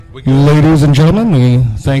Ladies and gentlemen, we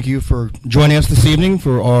thank you for joining us this evening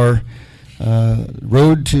for our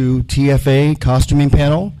Road to TFA costuming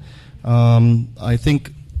panel. I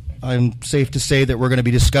think I'm safe to say that we're going to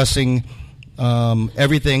be discussing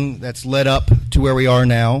everything that's led up to where we are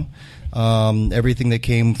now, everything that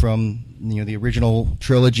came from the original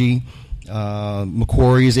trilogy,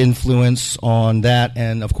 McQuarrie's influence on that,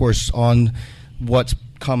 and of course on what's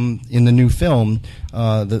come in the new film,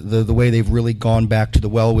 the way they've really gone back to the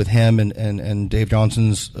well with him and Dave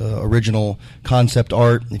Johnson's original concept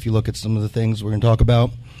art, if you look at some of the things we're going to talk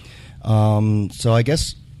about. So I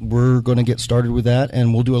guess we're going to get started with that,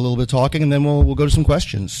 and we'll do a little bit of talking, and then we'll go to some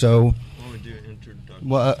questions. So,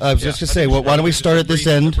 well, I was just going to say, why don't we start at this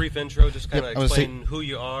end? A brief intro, just kind of explain who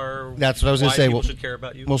you are. That's what I was going to say. People should care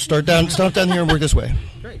about you. We'll start down here and work this way.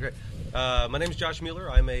 Great. My name is Josh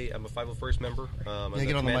Mueller. I'm a 501st member.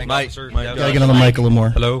 Get on the mic. Gotta get on the mic a little more.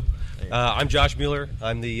 Hello. I'm Josh Mueller.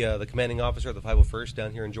 I'm the commanding officer of the 501st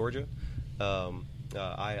down here in Georgia.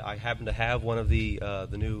 I happen to have one of the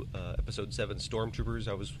new Episode 7 Stormtroopers.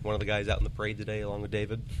 I was one of the guys out in the parade today along with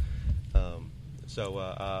David.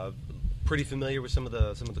 Pretty familiar with some of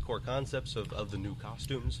the core concepts of the new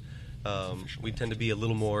costumes. We tend to be a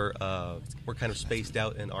little more, we're kind of spaced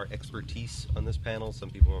out in our expertise on this panel. Some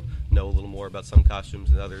people know a little more about some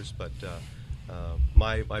costumes than others, but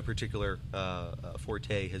my particular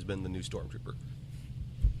forte has been the new Stormtrooper.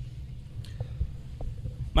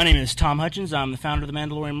 My name is Tom Hutchins. I'm the founder of the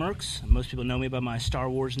Mandalorian Mercs. Most people know me by my Star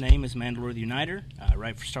Wars name as Mandalore the Uniter. I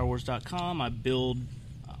write for StarWars.com. I build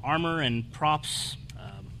armor and props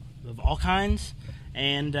of all kinds.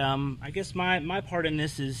 And I guess my part in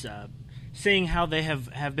this is seeing how they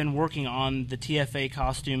have been working on the TFA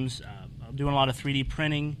costumes, doing a lot of 3D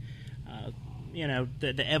printing,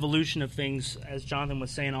 the evolution of things, as Jonathan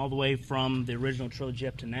was saying, all the way from the original trilogy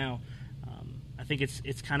up to now. I think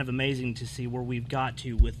it's kind of amazing to see where we've got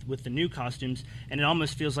to with the new costumes, and it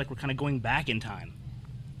almost feels like we're kind of going back in time,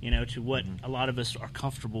 to what a lot of us are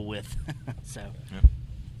comfortable with. So. Yeah.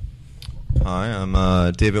 Hi, I'm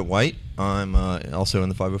David White. I'm also in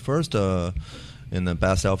the 501st in the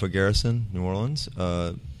Bass Alpha Garrison, New Orleans.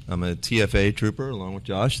 I'm a TFA trooper along with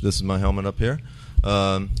Josh. This is my helmet up here. There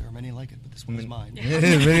are many like it, but this one is mine.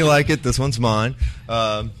 Many like it. This one's mine.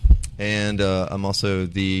 And I'm also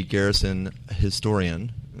the Garrison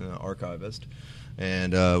historian, archivist.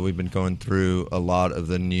 And we've been going through a lot of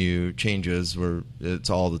the new changes where it's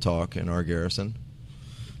all the talk in our garrison.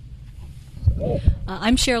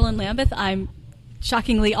 I'm Sherilyn Lambeth. I'm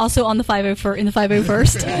shockingly also on the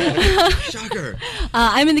 501st. Shocker.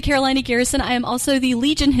 I'm in the Carolina Garrison. I am also the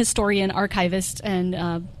Legion historian, archivist, and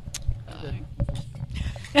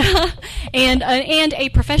and a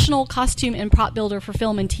professional costume and prop builder for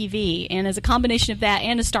film and TV. And as a combination of that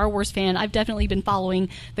and a Star Wars fan, I've definitely been following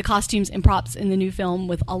the costumes and props in the new film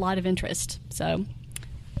with a lot of interest. So.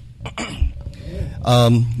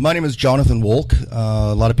 My name is Jonathan Wolk.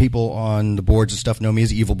 A lot of people on the boards and stuff know me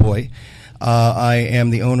as Evil Boy. I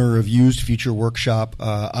am the owner of Used Future Workshop.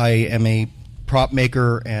 I am a prop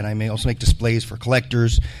maker, and I may also make displays for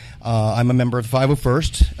collectors. I'm a member of the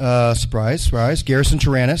 501st, surprise, Garrison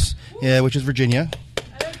Tyrannus, which is Virginia.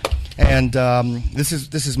 And this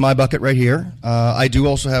is my bucket right here. I do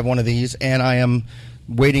also have one of these, and I am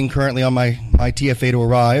waiting currently on my TFA to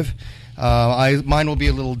arrive. Mine will be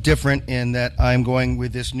a little different in that I'm going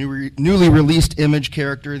with this newly released Image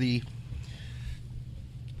character. I don't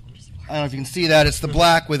know if you can see that. It's the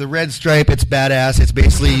black with a red stripe. It's badass. It's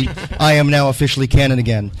basically I am now officially canon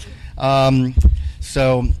again. I've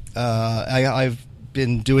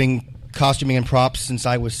been doing costuming and props since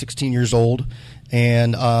I was 16 years old,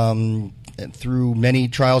 and through many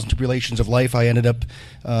trials and tribulations of life, I ended up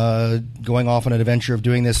going off on an adventure of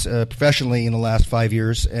doing this professionally in the last 5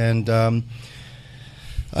 years. And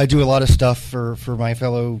I do a lot of stuff for my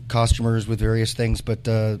fellow costumers with various things, but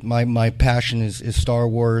my passion is Star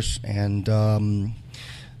Wars. And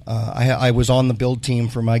I was on the build team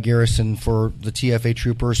for my garrison for the TFA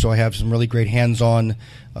Trooper, so I have some really great hands-on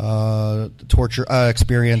torture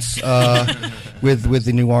experience with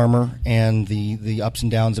the new armor and the ups and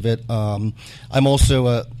downs of it. I'm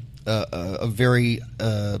also a very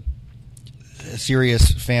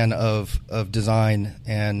serious fan of design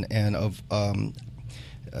and of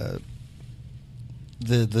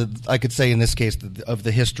I could say in this case of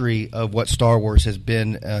the history of what Star Wars has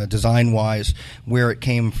been design-wise, where it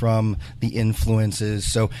came from, the influences.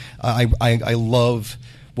 So I love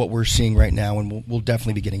what we're seeing right now, and we'll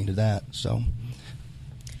definitely be getting into that. So.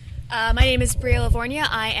 My name is Bria Lavornia.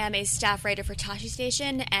 I am a staff writer for Tashi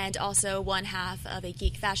Station and also one half of a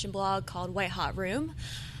geek fashion blog called White Hot Room.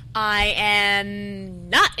 I am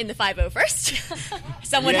not in the 501st.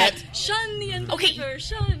 Someone had Shun the Enforcer, Okay.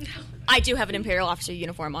 shun. I do have an Imperial Officer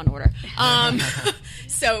uniform on order.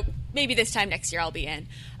 So maybe this time next year I'll be in.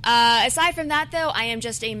 Aside from that, though, I am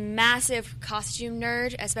just a massive costume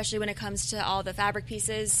nerd, especially when it comes to all the fabric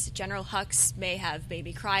pieces. General Hux may have made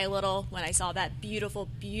me cry a little when I saw that beautiful,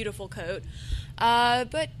 beautiful coat.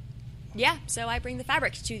 But yeah, so I bring the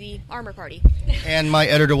fabric to the armor party. And my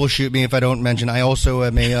editor will shoot me if I don't mention. I also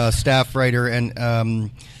am a staff writer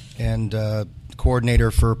and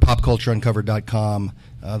coordinator for PopCultureUncovered.com,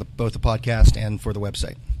 both the podcast and for the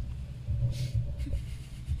website. Okay,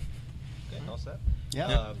 all set?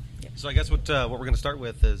 Yeah. So I guess what we're going to start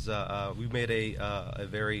with is we've made a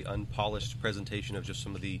very unpolished presentation of just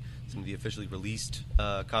some of the officially released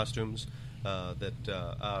costumes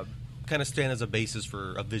that kind of stand as a basis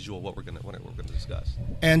for a visual what we're going to discuss.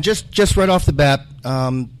 And just right off the bat,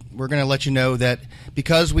 we're going to let you know that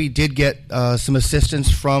because we did get some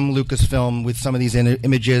assistance from Lucasfilm with some of these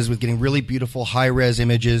images, with getting really beautiful high-res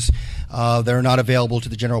images that are not available to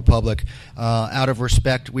the general public, out of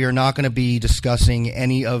respect, we are not going to be discussing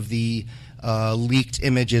any of the leaked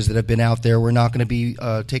images that have been out there. We're not going to be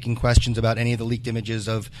taking questions about any of the leaked images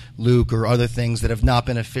of Luke or other things that have not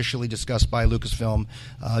been officially discussed by Lucasfilm,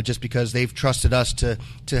 just because they've trusted us to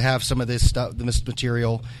have some of this stuff, this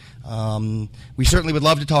material. We certainly would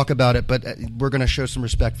love to talk about it, but we're going to show some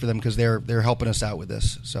respect for them because they're helping us out with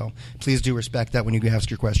this. So please do respect that when you ask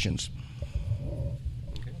your questions.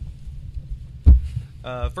 Okay.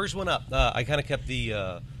 First one up, I kind of kept the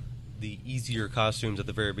easier costumes at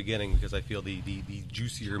the very beginning because I feel the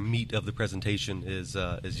juicier meat of the presentation is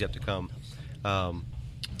yet to come. Can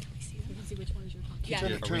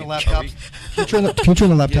you turn the Are laptop? we- Can you turn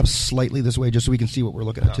the laptop slightly this way just so we can see what we're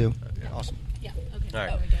looking at too? Awesome. Yeah, okay.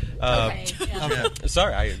 All right. Okay, yeah.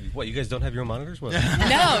 Sorry, you guys don't have your own monitors? What?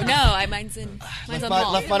 No, mine's on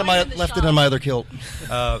wall. Left it on my other kilt.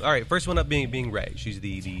 All right, first one up being Rey. She's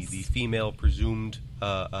the female presumed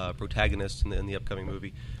protagonist in the upcoming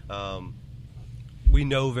movie. We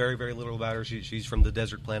know very, very little about her. She's from the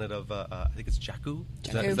desert planet of I think it's Jakku.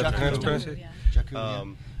 Is that the pronunciation? Jakku, yeah.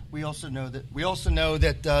 We also know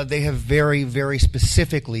that they have very, very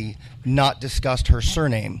specifically not discussed her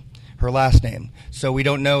surname, her last name. So we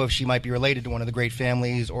don't know if she might be related to one of the great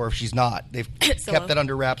families or if she's not. They've kept that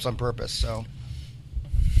under wraps on purpose. So.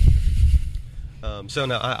 So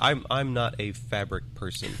now I'm not a fabric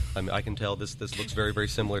person. I mean, I can tell this looks very, very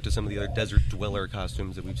similar to some of the other desert dweller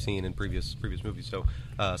costumes that we've seen in previous movies. So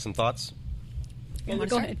some thoughts?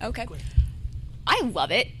 Go ahead. Okay. I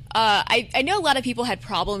love it. I know a lot of people had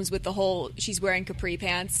problems with the whole she's wearing capri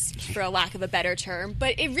pants, for a lack of a better term,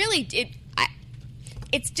 but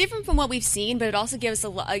it's different from what we've seen, but it also gives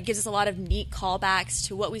us a lot of neat callbacks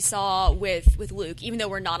to what we saw with Luke, even though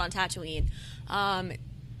we're not on Tatooine.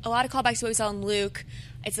 A lot of callbacks to what we saw in Luke.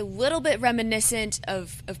 It's a little bit reminiscent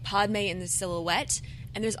of Padme in the silhouette,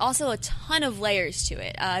 and there's also a ton of layers to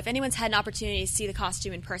it. If anyone's had an opportunity to see the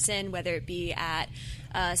costume in person, whether it be at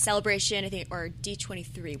Celebration, I think, or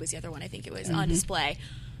D23 was the other one, I think it was, on display.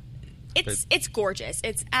 It's gorgeous.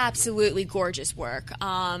 It's absolutely gorgeous work.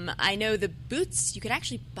 I know the boots, you could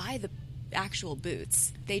actually buy the actual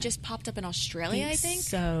boots. They just popped up in Australia, I think.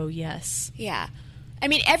 So, yes. Yeah. I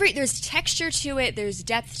mean, there's texture to it, there's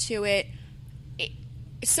depth to it.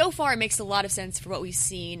 So far, it makes a lot of sense for what we've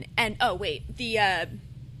seen. And, oh, wait, the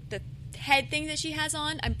head thing that she has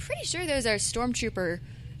on, I'm pretty sure those are Stormtrooper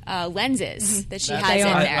lenses that she has in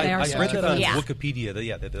there. I read that on Yeah. Wikipedia.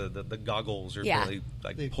 The goggles are really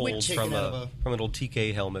They pulled taken from out of an old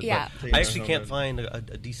TK helmet. Yeah. But I actually can't find a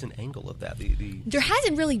decent angle of that. There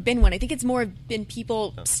hasn't really been one. I think it's more been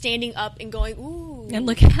people standing up and going, ooh. And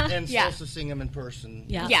look at And Yeah. also seeing them in person.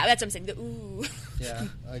 Yeah. Yeah, that's what I'm saying. The ooh. Yeah.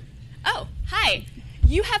 Oh, hi.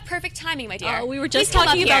 You have perfect timing, my dear. Oh, we were just Please come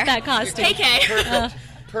talking up about here. that costume. KK.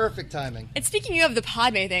 Perfect timing. And speaking of the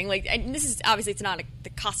Padme thing, and this is obviously it's not the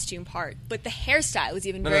costume part, but the hairstyle is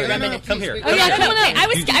even very reminiscent. Come here. Oh, yeah, come on up. I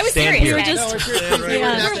was stand serious. here. man. Just- No, we're seriously-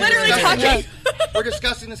 Yeah. We're literally talking. We're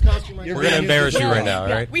discussing this costume right now. We're going to embarrass you right now, all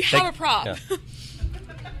Yeah. right? We have a prop. Yeah.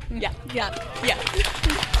 Yeah. Yeah. Yeah.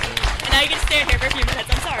 And now you can stand here for a few minutes.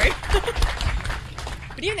 I'm sorry.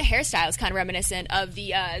 But even the hairstyle is kind of reminiscent of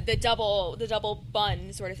the double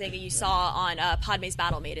bun sort of thing that you saw on Padme's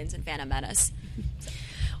Battle Maidens in Phantom Menace.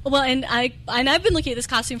 Well, and I've been looking at this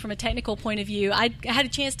costume from a technical point of view. I had a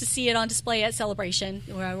chance to see it on display at Celebration,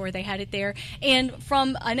 where they had it there. And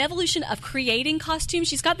from an evolution of creating costumes,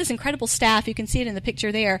 she's got this incredible staff. You can see it in the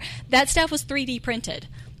picture there. That staff was 3D printed.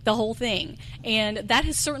 the whole thing. And that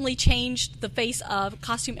has certainly changed the face of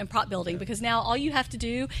costume and prop building, because now all you have to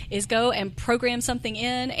do is go and program something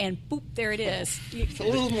in, and boop, there it is. It's a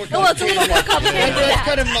little more Oh, it's a little more complicated than That's that.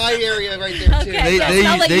 kind of my area right there, too. Okay. Yes,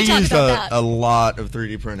 I'll let They you talk use about that. a lot of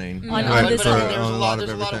 3D printing On But this I mean, one. there's on a lot of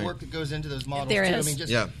everything. work that goes into those models There too. is. I mean,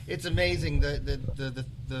 just Yeah. it's amazing the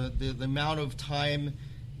amount of time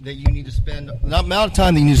that you need to spend. The amount of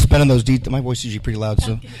time that you need to spend on those details. My voice is usually pretty loud,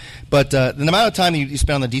 so. But the amount of time that you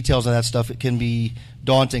spend on the details of that stuff, it can be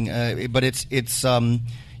daunting. But it's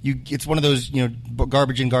one of those,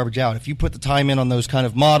 garbage in, garbage out. If you put the time in on those kind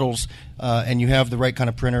of models and you have the right kind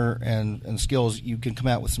of printer and skills, you can come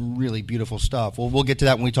out with some really beautiful stuff. We'll get to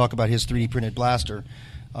that when we talk about his 3D printed blaster.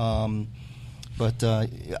 But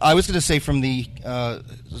I was going to say, from the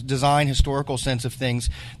design historical sense of things,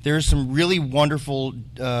 there's some really wonderful.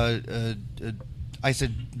 I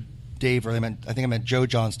said Dave, or I think I meant Joe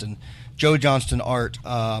Johnston. Joe Johnston art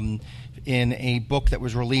in a book that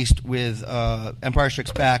was released with Empire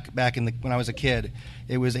Strikes Back when I was a kid.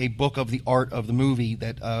 It was a book of the art of the movie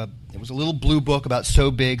that it was a little blue book about so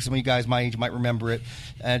big. Some of you guys my age might remember it.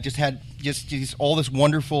 It just had just all this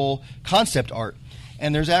wonderful concept art.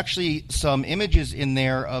 And there's actually some images in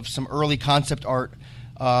there of some early concept art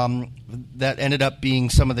that ended up being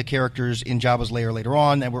some of the characters in Jabba's lair later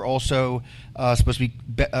on, and were also supposed to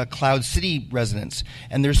be Cloud City residents.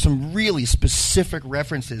 And there's some really specific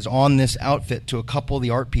references on this outfit to a couple of the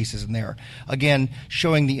art pieces in there. Again,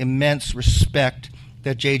 showing the immense respect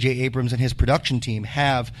that J.J. Abrams and his production team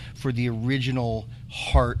have for the original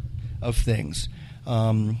heart of things.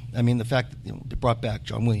 I mean, the fact that they brought back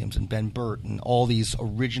John Williams and Ben Burt and all these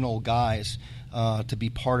original guys to be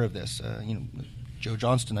part of this. Joe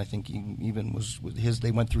Johnston, I think, even was with his.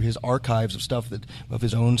 They went through his archives of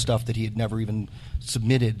his own stuff that he had never even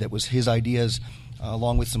submitted. That was his ideas,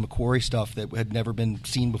 along with some Macquarie stuff that had never been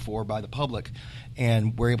seen before by the public,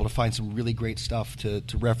 and we're able to find some really great stuff to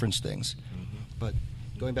reference things. But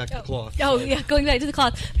going back to the cloth. Oh, yeah, going back to the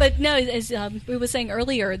cloth. But no, as we were saying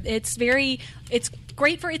earlier, it's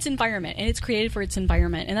great for its environment, and it's created for its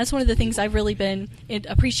environment. And that's one of the things I've really been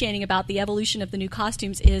appreciating about the evolution of the new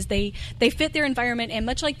costumes is they fit their environment, and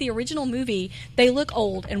much like the original movie, they look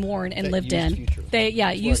old and worn and That lived used in. future. They That's where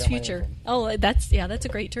I used got my name future. from. Oh, that's a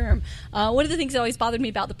great term. One of the things that always bothered me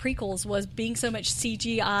about the prequels was being so much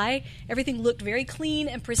CGI. Everything looked very clean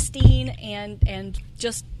and pristine and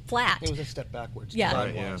just flat. It was a step backwards. Yeah.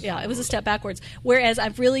 Right, yeah. Yeah, it was a step backwards. Whereas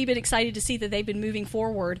I've really been excited to see that they've been moving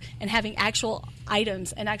forward and having actual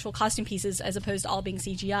items and actual costume pieces as opposed to all being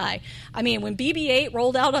CGI. I mean, when BB-8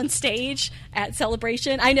 rolled out on stage at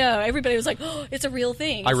Celebration, I know everybody was like, "Oh, it's a real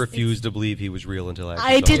thing." I It's- refused to believe he was real until I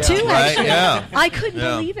I actually did saw it. too. Right, Actually, yeah. I couldn't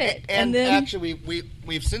Yeah. believe it. And then actually, we've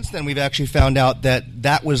since then we've actually found out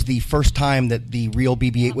that was the first time that the real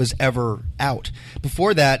BB-8 was ever out.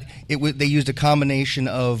 Before that, they used a combination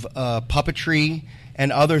of puppetry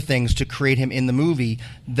and other things to create him in the movie.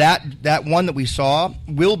 That one that we saw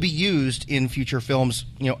will be used in future films.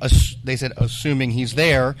 They said assuming he's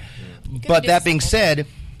there. But that being said,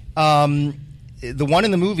 the one in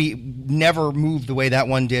the movie never moved the way that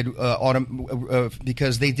one did,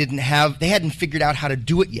 because they hadn't figured out how to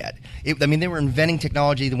do it yet. They were inventing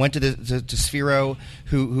technology. They went to Sphero,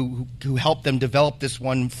 who helped them develop this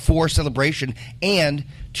one for Celebration and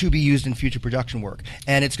to be used in future production work.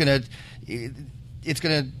 And it's going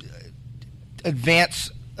to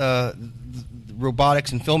advance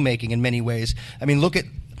robotics and filmmaking in many ways. I mean, look at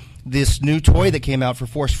this new toy that came out for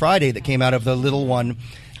Force Friday that came out of the little one.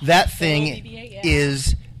 That thing BB-8, yeah.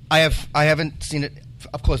 is I haven't seen it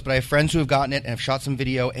up close, but I have friends who have gotten it and have shot some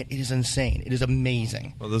video, and it is insane. It is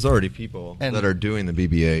amazing. Well, there's already people And- that are doing the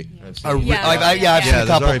BB-8. I've seen I it. re- I've seen Yeah, a there's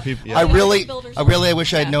couple. already people- yeah. I Yeah, really, builders I really are-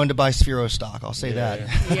 wish I had yeah. known to buy Sphero stock. I'll say that.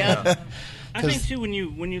 Yeah. I think too, when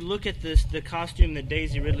you look at the costume that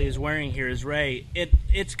Daisy Ridley is wearing here as Rey,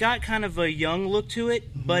 it's got kind of a young look to it,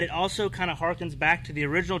 but it also kind of harkens back to the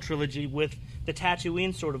original trilogy with the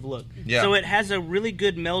Tatooine sort of look. Yeah. So it has a really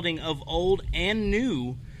good melding of old and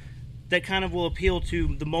new that kind of will appeal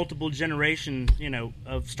to the multiple generation,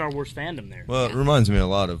 of Star Wars fandom there. Well, it reminds me a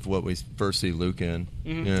lot of what we first see Luke in.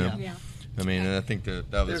 Mhm. Yeah. I mean, and I think that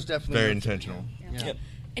was There's definitely very a- intentional. Yeah. Yep.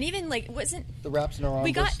 And even wasn't The wraps in her arm,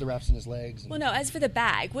 We got- the wraps in his legs. well, no. As for the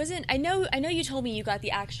bag, I know you told me you got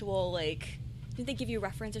the actual Didn't they give you a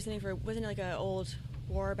reference or something for? Wasn't it like an old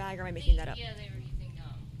war bag? Or am I making that up? Yeah, they were using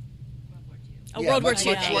World War II. Oh, World War much,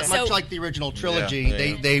 II. Much, So- much like the original trilogy,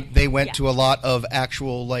 Yeah, yeah. they went Yeah. to a lot of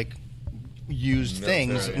actual used Military,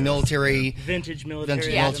 things, yeah. military, Vintage military.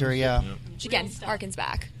 vintage Yeah. military, yeah. Which again harkens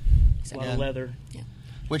back. So A lot Yeah. of leather.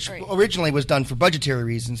 which Right. originally was done for budgetary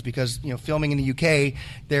reasons because filming in the UK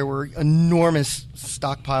there were enormous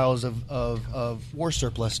stockpiles of war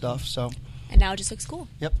surplus stuff. So, And now it just looks cool.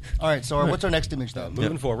 yep. All right. So what's our next image then?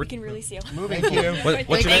 Moving You forward. can really see. Moving forward.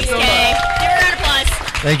 What's your Thanks, next? Kay. Give her a round of applause.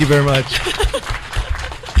 Thank you very much.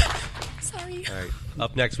 Sorry. All right.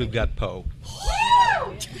 Up next, we've got Poe.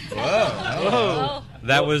 Oh.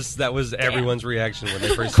 That was everyone's reaction when they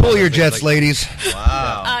first. Cool saw your that. jets, Like, ladies.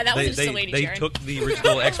 Wow. That was they just a lady, they Sharon. took the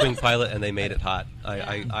original X-wing pilot and they made it hot.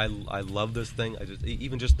 I love this thing. I just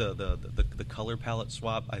even just the color palette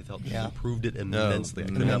swap. I felt Yeah. improved it immensely. I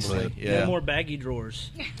could not immensely. believe it. No Yeah. more baggy drawers.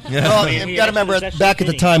 Well, Yeah. you got to remember, That's back at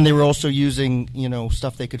the actually time, they were also using,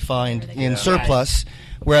 stuff they could find in surplus.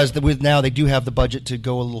 Whereas with now, they do have the budget to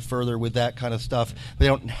go a little further with that kind of stuff. They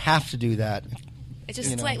don't have to do that. It's just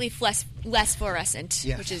you know. slightly less fluorescent,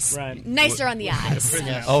 Yeah. which is Right. nicer on the eyes.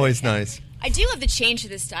 Yeah. Always nice. I do love the change to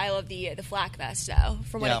the style of the flak vest, though,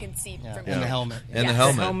 from what Yeah. I can see Yeah. from And the here. helmet. And the Yes.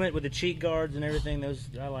 helmet. helmet with the cheek guards and everything.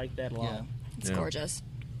 I like that a lot. Yeah. It's Yeah. gorgeous.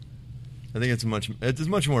 I think it's a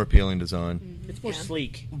much more appealing design. It's more Yeah.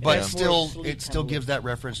 sleek. But It's more still, sleek it still kinda gives look. that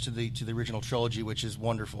reference to the original trilogy, which is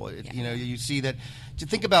wonderful. Yeah. You see that. To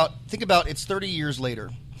think about it's 30 years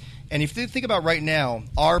later, and if you think about right now,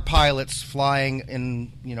 our pilots flying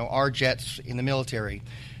in our jets in the military,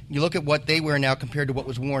 you look at what they wear now compared to what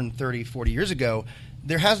was worn 30, 40 years ago.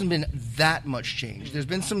 There hasn't been that much change. There's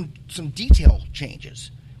been some detail changes,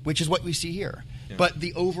 which is what we see here. Yeah. But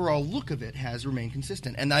the overall look of it has remained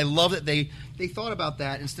consistent, and I love that they thought about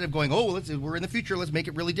that instead of going, we're in the future, let's make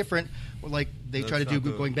it really different. Or like they try to That's do not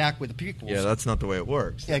the- going back with the prequels. Yeah, that's not the way it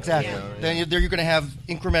works. Yeah, exactly. Yeah. Then you're going to have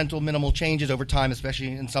incremental, minimal changes over time, especially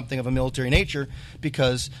in something of a military nature,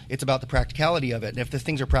 because it's about the practicality of it. And if the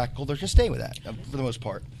things are practical, they're going to stay with that for the most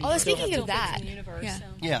part. Although speaking of Still fits that, in the universe, yeah. so.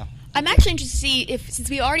 Yeah. I'm actually interested to see since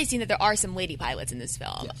we've already seen that there are some lady pilots in this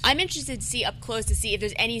film, Yes. I'm interested to see up close to see if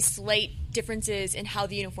there's any slight differences in how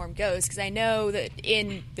the uniform goes, because I know that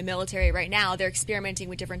in the military right now they're experimenting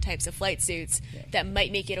with different types of flight suits that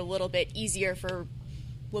might make it a little bit easier for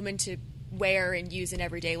women to wear and use in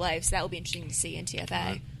everyday life. So that will be interesting to see in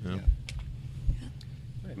TFA. Yeah.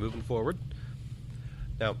 Right, moving forward.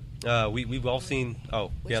 Now we've all seen.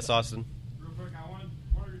 Oh Which yes, one? Austin. Real quick, I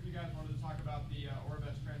wondered if you guys wanted to talk about the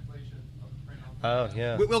Orbest translation of the print. Oh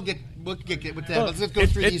yeah. We'll get with that. Well, Let's go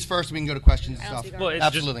through it- these first. We can go to questions and I don't stuff. speak Well, it's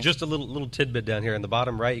Absolutely. just a little tidbit down here in the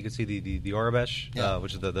bottom right. You can see the Aurebesh, Yeah.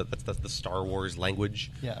 which is that's the Star Wars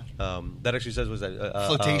language. Yeah. That actually says was that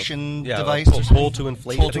Flotation yeah, device. pull, or something? pull to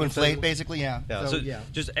inflate. Pull I to think it says. inflate, basically. Yeah. Yeah, so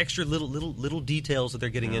just extra little details that they're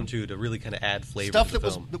getting into to really kind of add flavor Stuff to the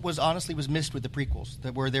that film. was honestly was missed with the prequels,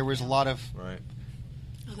 where there was a lot of Right.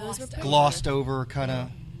 Oh, those were pretty. glossed over kind of.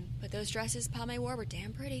 But those dresses Padme wore were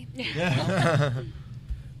damn pretty.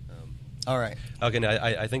 All right. Okay, now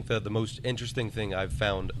I think the most interesting thing I've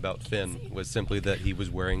found about Finn was simply that he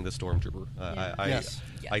was wearing the Stormtrooper. Yes.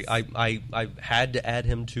 I had to add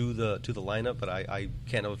him to the lineup, but I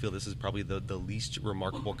can't help but feel this is probably the least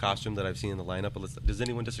remarkable costume that I've seen in the lineup. But does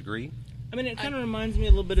anyone disagree? I mean, it kind of reminds me a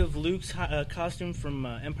little bit of Luke's costume from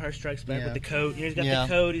Empire Strikes Back Yeah. with the coat. He's got Yeah. the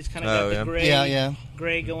coat. He's kind of Oh, got yeah. the gray, Yeah.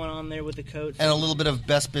 gray going on there with the coat. And a little bit of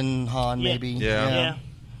Bespin Han, Yeah. maybe. Yeah.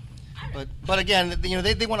 But again,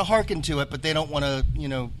 they want to hearken to it, but they don't want to.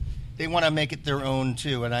 They want to make it their own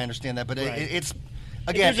too, and I understand that. But Right. it's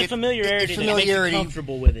again, There's a familiarity that makes you familiarity.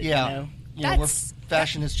 comfortable with it, Yeah. you know? Where That's-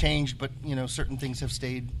 fashion has changed, but certain things have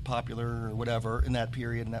stayed popular or whatever in that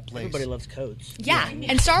period, in that place. Everybody loves coats. Yeah,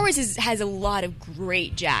 and Star Wars has a lot of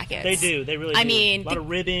great jackets. They do. They really do. I mean, a lot of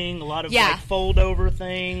ribbing, a lot of Yeah. like fold-over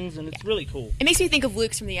things, and it's really cool. It makes me think of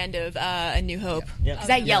Luke's from the end of A New Hope. Yeah. 'Cause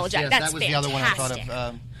that yellow Yes, jacket, yes, that's that was the other one I thought fantastic.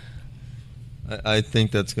 of. I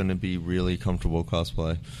think that's going to be really comfortable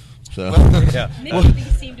cosplay. So Yeah.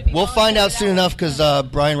 These seem to be We'll on find for out that soon one. enough because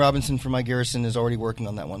Brian Robinson from My Garrison is already working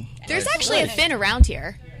on that one. There's Nice. actually a Finn around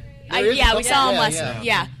here. There is? Yeah, we Okay. saw him Yeah, last. yeah.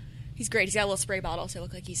 Yeah, he's great. He's got a little spray bottle, so it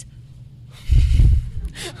looks like he's,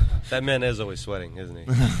 That man is always sweating, isn't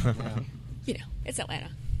he? it's Atlanta.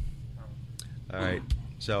 All right.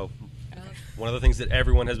 So, one of the things that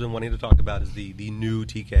everyone has been wanting to talk about is the new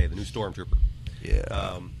TK, the new Stormtrooper.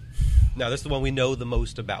 yeah. Now, this is the one we know the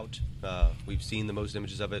most about. We've seen the most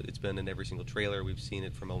images of it. It's been in every single trailer. We've seen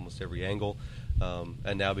it from almost every angle.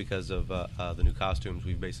 And now, because of the new costumes,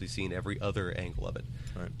 we've basically seen every other angle of it.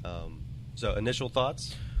 Right. So, initial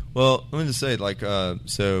thoughts? Well, let me just say,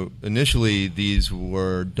 so initially these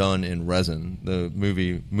were done in resin, the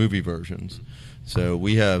movie versions. So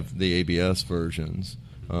we have the ABS versions,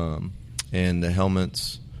 and the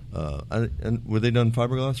helmets And were they done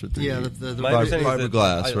fiberglass or 3D? Yeah, the My understanding is that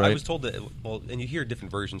fiberglass, I right? was told that, well, and you hear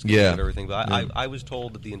different versions Yeah. and everything, but Yeah. I was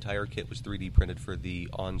told that the entire kit was 3D printed for the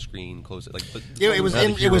on-screen close. Like, but Yeah, it was not the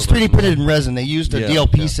it hero was 3D version. printed in resin. They used a Yeah,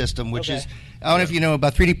 DLP yeah. system, which Okay. is I don't know if you know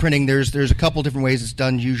about 3D printing. There's a couple different ways it's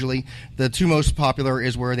done. Usually, the two most popular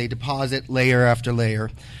is where they deposit layer after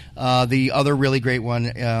layer. The other really great one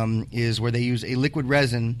is where they use a liquid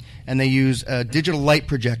resin and they use a digital light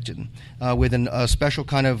projection with a special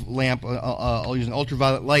kind of lamp. I'll use an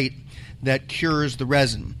ultraviolet light that cures the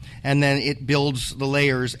resin, and then it builds the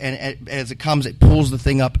layers, and as it comes, it pulls the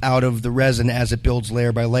thing up out of the resin as it builds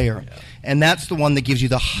layer by layer. And that's the one that gives you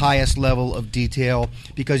the highest level of detail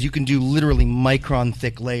because you can do literally micron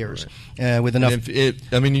thick layers with enough.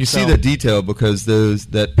 And you see So- the detail because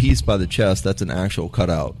that piece by the chest, that's an actual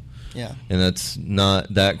cutout. Yeah. And that's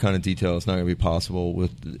not that kind of detail. It's not going to be possible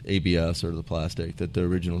with the ABS or the plastic that the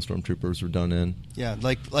original Stormtroopers were done in. Yeah,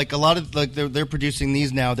 like a lot of they're producing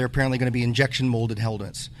these now. They're apparently going to be injection molded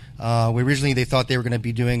helmets. Originally, they thought they were going to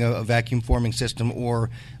be doing a vacuum forming system or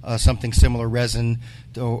something similar, resin,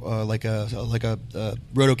 like a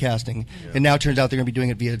rotocasting. Yeah. And now it turns out they're going to be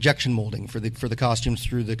doing it via injection molding for the costumes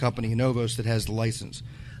through the company Novos that has the license.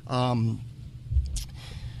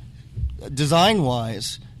 Design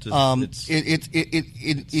wise, It's- it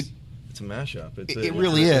It's a mashup. It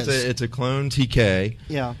really is. It's a clone TK.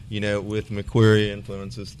 Yeah. With McQuarrie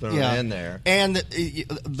influences thrown yeah. in there. And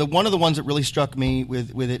the one of the ones that really struck me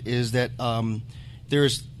with it is that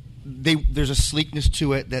there's a sleekness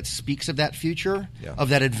to it that speaks of that future, Yeah. of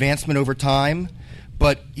that advancement over time.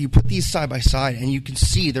 But you put these side by side, and you can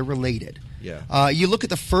see they're related. Yeah. You look at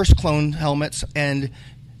the first clone helmets, and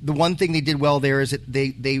the one thing they did well there is that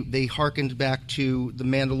they hearkened back to the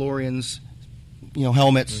Mandalorians,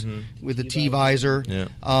 helmets with the T visor. Yeah.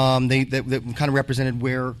 They kind of represented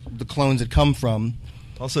where the clones had come from.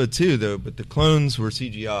 Also, too, though, but the clones were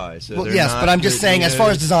CGI. So Well, they're yes, not but I'm just saying, as far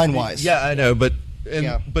as design-wise. Yeah, I know, but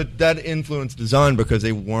Yeah. but that influenced design because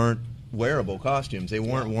they weren't wearable costumes. They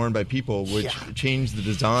weren't worn by people, which changed the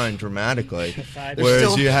design dramatically. They're Whereas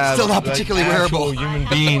still- you have still not particularly actual wearable. human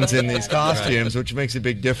beings in these costumes, which makes a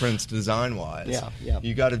big difference design-wise. Yeah.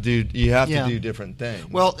 You have Yeah. to do different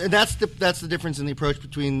things. Well, that's the difference in the approach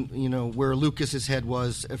between where Lucas's head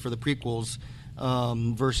was for the prequels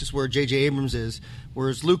versus where J.J. Abrams is.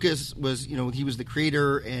 Whereas Lucas was, he was the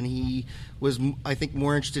creator, and he was, I think,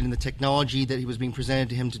 more interested in the technology that he was being presented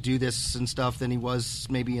to him to do this and stuff than he was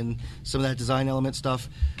maybe in some of that design element stuff.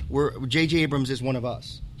 Where J.J. Abrams is one of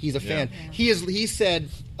us. He's a fan. Yeah. He said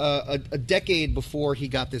a decade before he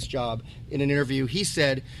got this job in an interview, he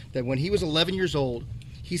said that when he was 11 years old,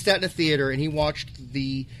 he sat in a theater and he watched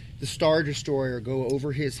the Star Destroyer go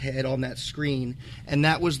over his head on that screen, and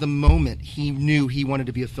that was the moment he knew he wanted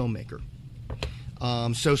to be a filmmaker.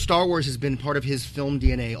 So Star Wars has been part of his film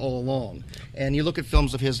DNA all along. And you look at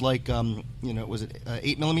films of his like, was it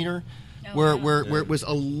 8mm? Where it was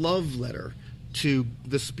a love letter to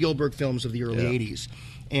the Spielberg films of the early 80s.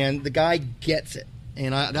 And the guy gets it.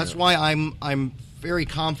 And that's why I'm very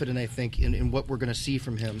confident, I think, in what we're going to see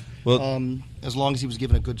from him. Well, as long as he was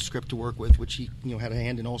given a good script to work with, which he had a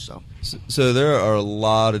hand in also. So there are a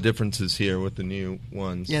lot of differences here with the new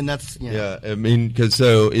ones. Yeah, and that's because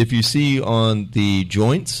if you see on the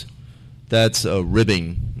joints, that's a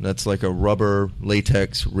ribbing. That's like a rubber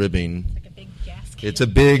latex ribbing. Like a big gas can. It's a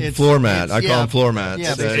big floor mat. I call them floor mats.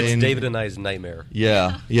 Yeah, It's David and I's nightmare.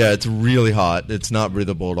 Yeah, it's really hot. It's not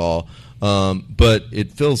breathable at all. But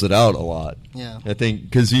it fills it out a lot. Yeah. I think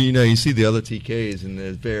because you see the other TKs and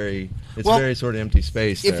it's very sort of empty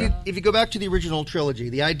space there. If you go back to the original trilogy,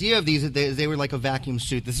 the idea of these is they were like a vacuum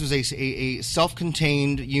suit. This was a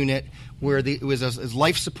self-contained unit where it was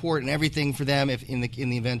life support and everything for them in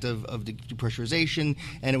the event of depressurization,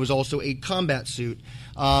 and it was also a combat suit.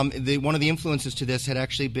 One of the influences to this had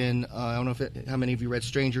actually been I don't know how many of you read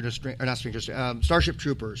Starship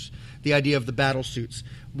Troopers. The idea of the battle suits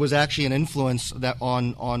was actually an influence that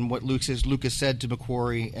on what Lucas said to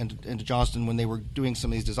McQuarrie and to Johnston when they were doing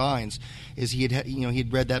some of these designs. Is he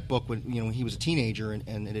had read that book when he was a teenager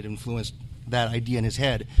and it had influenced that idea in his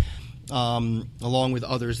head. Along with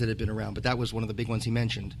others that had been around, but that was one of the big ones he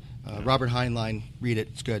mentioned. Robert Heinlein, read it;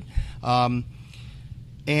 it's good.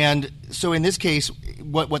 And so, in this case,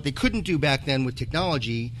 what they couldn't do back then with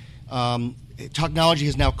technology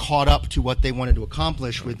has now caught up to what they wanted to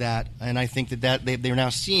accomplish with that, and I think that they're now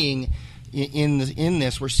seeing. In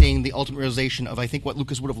this, we're seeing the ultimate realization of, I think, what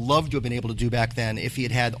Lucas would have loved to have been able to do back then if he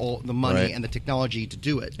had had all the money and the technology to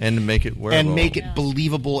do it. And to make it wearable. And make it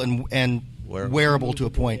believable and wearable to a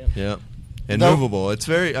point. Yeah. and No. movable. It's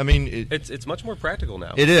very. I mean, It's much more practical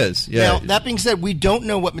now. it is. Yeah. Now, that being said, we don't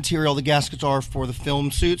know what material the gaskets are for the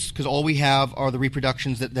film suits because all we have are the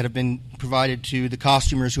reproductions that have been provided to the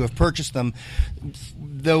costumers who have purchased them.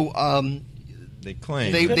 Though they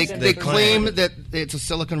claim. they claim that it's a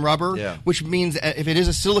silicon rubber, Yeah. which means if it is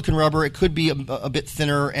a silicon rubber, it could be a bit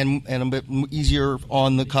thinner and a bit easier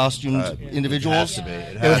on the costumed individuals. It has to be.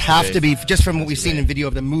 It would have to be just from what we've seen in video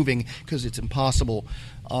of them moving because it's impossible.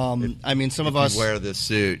 I mean, some of us wear this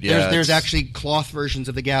suit. Yeah, there's it's- actually cloth versions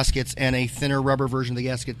of the gaskets and a thinner rubber version of the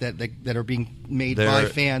gasket that are being made by There-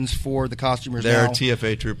 fans for the costumers There now. are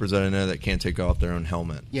TFA troopers that I know that can't take off their own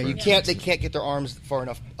helmet. Yeah, for you instance. can't. They can't get their arms far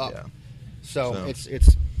enough up. Yeah. So So-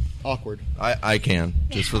 it's awkward. I can,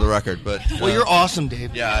 just for the record, but Well, you're awesome,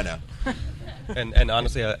 Dave. Yeah, I know. And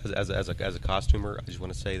honestly, as a costumer, I just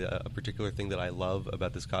want to say that a particular thing that I love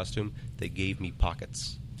about this costume, they gave me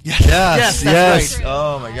pockets. Yes, that's right.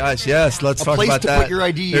 Oh my gosh, yes. Let's A talk place about to that. put your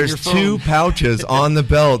ID and There's your phone. 2 pouches on the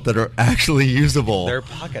belt that are actually usable. They're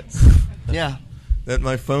pockets. Yeah. That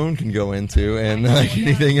my phone can go into and like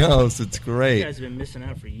anything else. It's You great. guys have been missing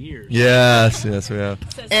out for years. Yes, we have.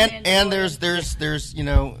 And there's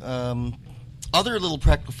other little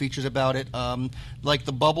practical features about it, like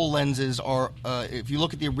the bubble lenses are. If you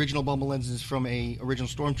look at the original bubble lenses from a original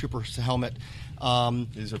Stormtrooper helmet,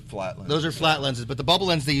 These are flat lenses. those are flat lenses. But the bubble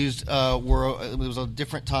lens they used were it was a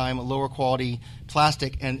different time, a lower quality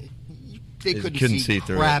plastic, and they You couldn't couldn't see see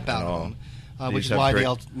through crap it out at of all. them, These which is have why great-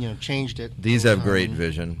 they changed it. These have great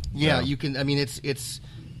vision. Yeah, So- you can. I mean, it's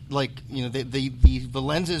like the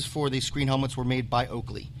lenses for the screen helmets were made by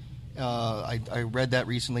Oakley. I read that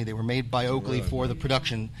recently. They were made by Oakley for the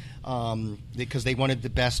production because they wanted the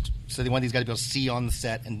best. So they wanted these guys to be able to see on the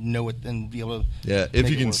set and know it and be able to. Yeah, if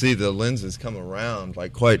make you it can work. see the lenses come around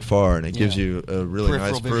like quite far, and it gives Yeah. you a really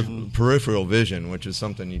Peripheral nice vision. peripheral vision, which is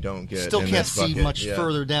something you don't get. Still in can't this see bucket. much Yeah.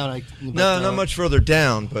 further down. No, not much further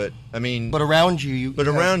down, but I mean, But around you,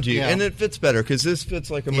 around you, yeah. and it fits better because this fits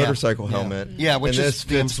like a Yeah. motorcycle Yeah. helmet. Yeah, which and is this the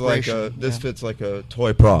fits like inspiration. this Yeah. fits like a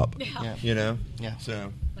toy prop. Yeah. You know. Yeah.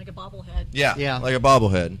 So Like a bobblehead. yeah, Yeah. like a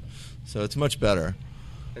bobblehead. So it's much better.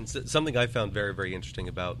 And something I found very, very interesting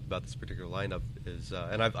about this particular lineup is,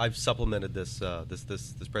 and I've supplemented this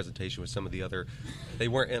presentation with some of the other. They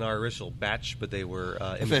weren't in our initial batch, but they were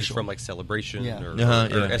images Official. from like Celebration Yeah. or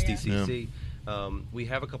Yeah. SDCC. We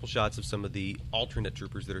have a couple shots of some of the alternate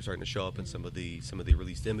troopers that are starting to show up in some of the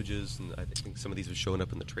released images, and I think some of these are showing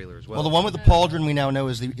up in the trailer as well. Well, the one with the pauldron we now know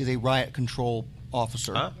is a riot control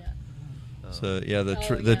officer. Huh? So yeah,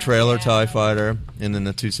 the trailer TIE fighter, and then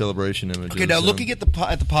the 2 Celebration images. Okay, now looking at the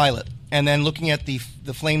pilot, and then looking at the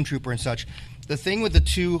flame trooper and such, the thing with the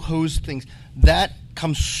 2 hose things that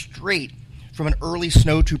comes straight from an early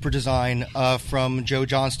snow trooper design from Joe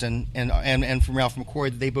Johnston and from Ralph McQuarrie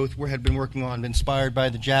that they both had been working on, inspired by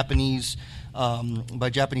the Japanese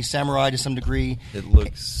samurai to some degree. It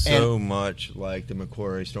looks so And- much like the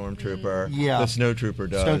McQuarrie Stormtrooper. Yeah. The Snowtrooper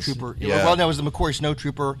does. Snowtrooper. Yeah. Well, that was the McQuarrie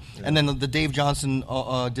Snowtrooper, and then the Dave Johnson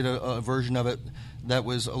did a version of it that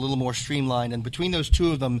was a little more streamlined. And between those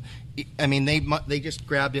 2 of them, I mean, they just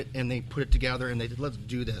grabbed it and they put it together and they said, "Let's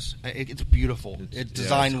do this." It's beautiful. It's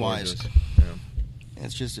design wise. gorgeous. Yeah.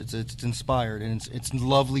 It's just it's inspired and it's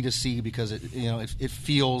lovely to see because it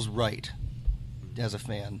feels right as a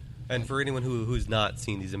fan. And for anyone who's not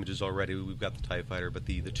seen these images already, we've got the TIE Fighter, but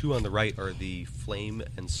the 2 on the right are the Flame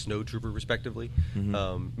and Snow Trooper, respectively.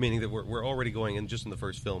 Meaning that we're already going, and just in the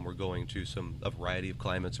first film, we're going to a variety of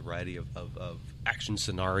climates, a variety of action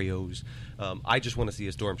scenarios. I just want to see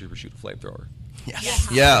a Stormtrooper shoot a flamethrower. Yes.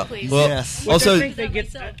 Yeah. Please. Well, Yes. Which also, I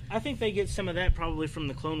think they get some of that probably from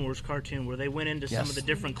the Clone Wars cartoon, where they went into some Yes. of the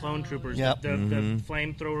different clone troopers, Yep. the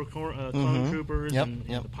flamethrower clone troopers, Yep, and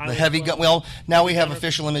yep. the The pilot heavy clone- gun. Well, now we have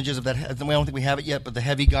official images of that. We don't think we have it yet, but the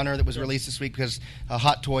heavy gunner that was released this week because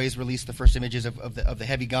Hot Toys released the first images of the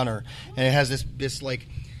heavy gunner, and it has this like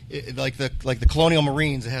the Colonial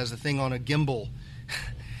Marines. It has the thing on a gimbal,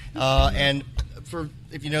 and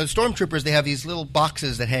if you know the Stormtroopers, they have these little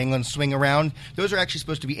boxes that hang and swing around. Those are actually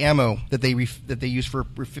supposed to be ammo that they use for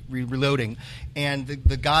reloading, and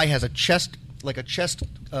the guy has a chest. Like a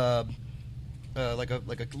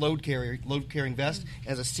load carrying vest,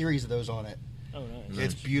 has a series of those on it. Oh, nice.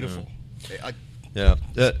 It's beautiful. yeah.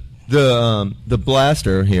 The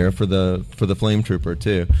blaster here for the Flame Trooper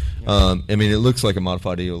too. I mean, it looks like a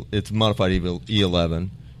modified E11.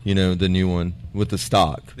 You know, the new one with the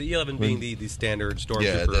stock. The E11 being the standard Yeah,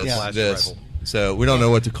 Stormtrooper blaster this. rifle. So we don't know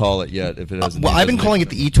what to call it yet. If it doesn't. Well, I've been calling it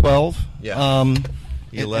the E12. Yeah. And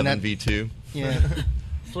E11 that- V2. Yeah.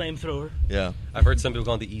 Flamethrower. Yeah. I've heard some people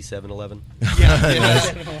call it the E711.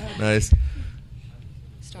 Nice.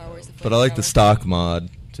 Star Wars: The But I like the stock mod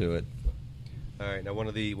to it. All right, now one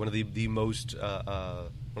of the most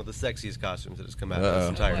one of the sexiest costumes that has come out of Uh-oh. this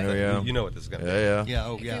entire There we thing. go. You know what this is going to be. Yeah. Yeah.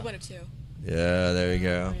 Oh, If yeah. we wanted to. Yeah, there you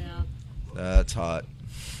go. Yeah. That's hot.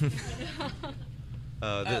 The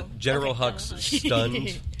Oh, General okay. Hux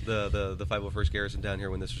stunned the 501st Garrison down here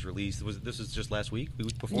when this was released. This was just last week, the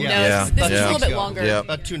week before. No, Yeah. this is Yeah. a little bit Yeah. longer. Yeah.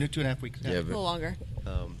 About two and a half weeks. Yeah, A little longer.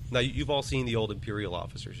 Now you've all seen the old Imperial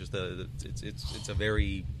officers. Just it's a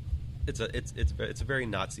very it's a very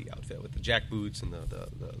Nazi outfit with the jack boots and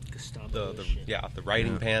Gestapo the shit. the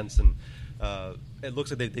riding pants, and it looks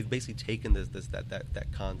like they've basically taken that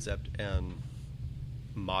concept and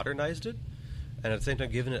modernized it, and at the same time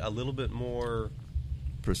given it a little bit more.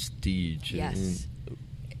 Prestige. Yes.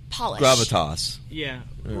 Polish. Gravitas. Yeah,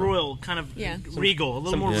 royal, kind of Yeah. regal, a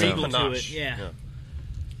little some more Yeah. regal to panache. it. Yeah.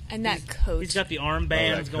 And that coat. He's got the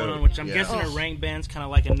armbands that going coat. on, which I'm Yeah. guessing are Oh. rank bands, kind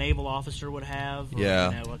of like a naval officer would have. Or,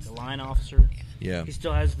 Yeah. You know, like a line officer. Yeah. He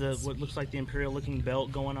still has what looks like the imperial-looking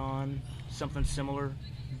belt going on, something similar.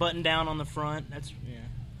 Button down on the front. That's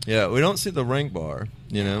Yeah, we don't see the rank bar,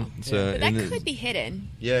 you know. So But that and it- could be hidden.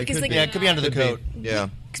 Yeah, it Because, could like, be. Yeah, it could be under the Could be. coat. Yeah.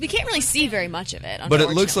 Because we can't really see very much of it. But it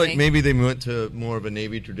looks like unfortunately. maybe they went to more of a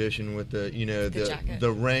Navy tradition with the The jacket.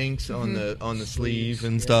 the ranks on the sleeve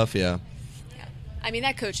and stuff. Yeah. Yeah. I mean,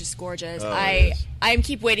 that coach is gorgeous. Oh, it is. I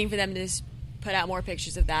keep waiting for them to put out more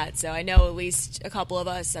pictures of that. So I know at least a couple of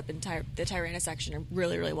us up in the Tyrannus section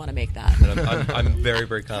really, really want to make that. And I'm very,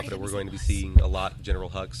 very confident we're going to be seeing a lot of General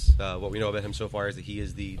Hux. What we know about him so far is that he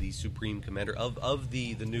is the supreme commander of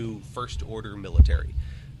the new First Order military.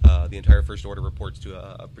 The entire First Order reports to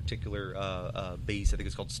a particular base. I think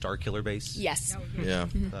it's called Starkiller Base. Yes. Yeah.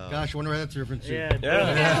 Gosh, I wonder why that's a difference.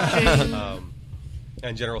 Yeah.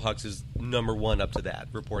 And General Hux is number one up to that,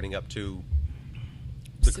 reporting up to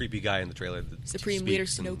the creepy guy in the trailer. That Supreme Leader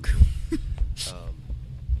speaks and- Snoke.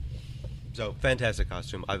 So fantastic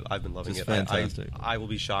costume. I've been loving Just it. fantastic. I will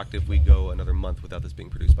be shocked if we go another month without this being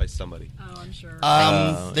produced by somebody. Oh, I'm sure.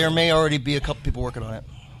 There may already be a couple people working on it.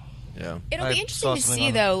 Yeah. It'll I be interesting saw to something see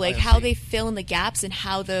on though, like IFC. how they fill in the gaps and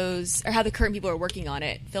how the current people are working on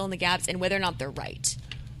it fill in the gaps and whether or not they're right.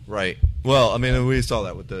 Right. Well, I mean, we saw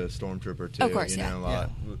that with the Stormtrooper too. Of course, you yeah. know, a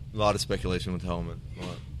lot of speculation with helmet.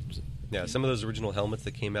 Yeah, some of those original helmets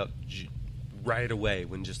that came out right away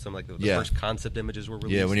when just some like the Yeah. first concept images were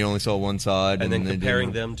released. Yeah, when you only saw one side, and then they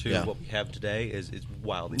comparing didn't- them to yeah. what we have today is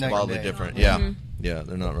wildly Night and wildly day. different. Yeah. Yeah. Yeah,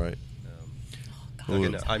 they're not right.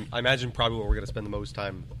 Again, I imagine probably what we're going to spend the most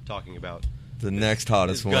time talking about. The next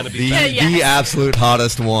hottest It's one, gonna be the, better. Yes. the absolute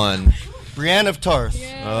hottest one. Brienne of Tarth.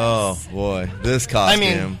 Oh boy, this costume.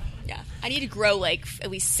 mean- Yeah. I need to grow like at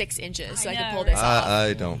least 6 inches so I can know, pull this off.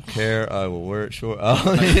 I don't care. I will wear it short.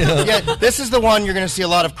 Oh, yeah. Yeah, this is the one you're going to see a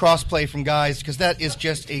lot of crossplay from guys because that is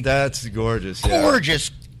just a That's gorgeous. Yeah.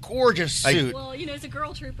 gorgeous suit. Well, as a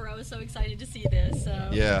girl trooper, I was so excited to see this. So.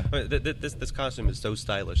 Yeah. But this costume is so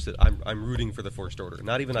stylish that I'm rooting for the First Order.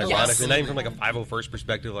 Not even ironically, not even from like a 501st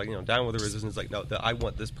perspective, like down with the Resistance. Like no, I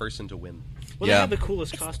want this person to win. Well, Yeah. they have the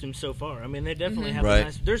coolest costumes so far. I mean, they definitely have Right. a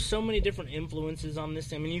nice. There's so many different influences on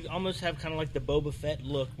this. I mean, you almost have kind of like the Boba Fett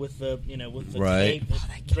look with the with the Right. cape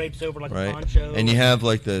that drapes over like a Right. poncho. And you have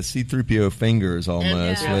like the C-3PO fingers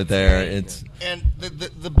almost yeah, with there. right. It's And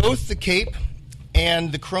the both the cape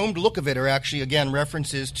and the chromed look of it are actually, again,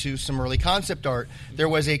 references to some early concept art. There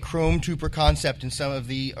was a chrome trooper concept in some of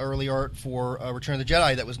the early art for Return of the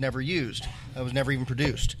Jedi that was never used. That was never even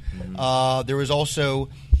produced. There was also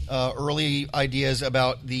early ideas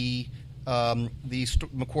about the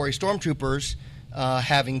Macquarie stormtroopers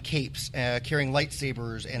having capes, carrying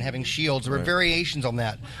lightsabers, and having shields. There were variations on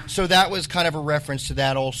that. So that was kind of a reference to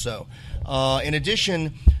that also. In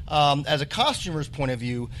addition, as a costumer's point of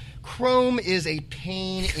view, chrome is a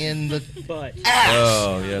pain in the but ass.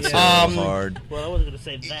 oh yes, so hard. well, I wasn't going to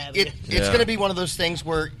say that. It's Yeah. going to be one of those things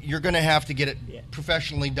where you're going to have to get it Yeah.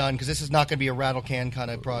 professionally done because this is not going to be a rattle can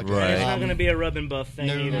kind of project. Right. it's not going to be a rub and buff thing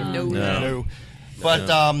No, either. No. But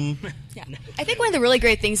Yeah. I think one of the really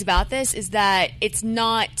great things about this is that it's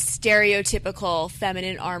not stereotypical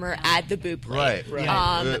feminine armor at the boob plate.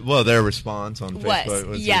 Right. Well, their response on Was, Facebook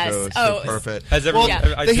was yes. so Oh, perfect. Has everyone?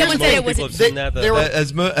 Yeah. I Someone think said most it was- people have seen that. there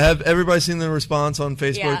were- Have everybody seen the response on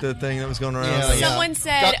Facebook? Yeah. The thing that was going around. Yeah, yeah. Someone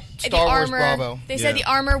said Got the Star Wars armor. Bravo. They said Yeah.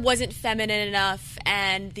 the armor wasn't feminine enough,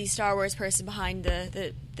 and the Star Wars person behind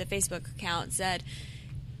the Facebook account said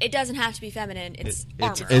it doesn't have to be feminine. It's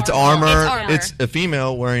armor. It's armor. It's armor. It's a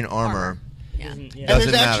female wearing armor. Isn't- yeah. And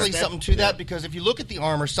Doesn't there's matter. actually something to that because if you look at the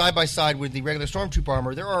armor side by side with the regular Stormtrooper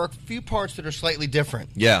armor, there are a few parts that are slightly different.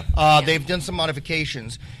 Yeah. They've done some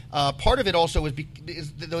modifications. Part of it also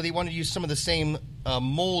is though they wanted to use some of the same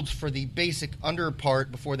molds for the basic under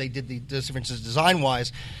part before they did the differences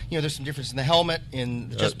design-wise. There's some difference in the helmet, in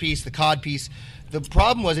the chest piece, the cod piece. The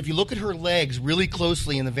problem was if you look at her legs really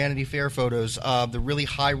closely in the Vanity Fair photos, the really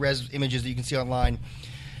high-res images that you can see online,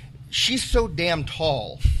 she's so damn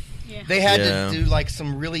tall. Yeah. They had Yeah. to do like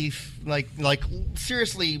some really like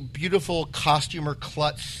seriously beautiful costumer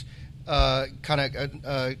klutz kind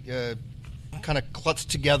of klutz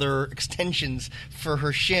together extensions for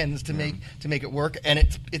her shins to make it work, and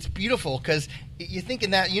it's beautiful because you think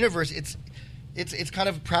in that universe it's kind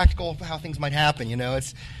of practical how things might happen.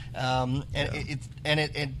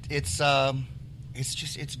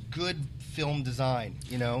 It's good film design.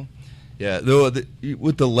 Yeah, though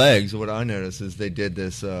with the legs, what I noticed is they did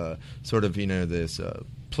this sort of this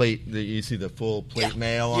plate. You see the full plate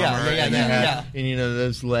mail armor, and they had, and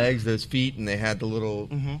those legs, those feet, and they had the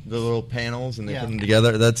little panels, and they put them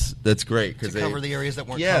together. That's great because to cover the areas that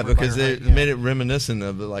weren't yeah, covered because by her they height, made it reminiscent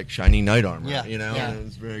of the shiny knight armor. Yeah, and it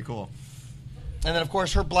was very cool. And then, of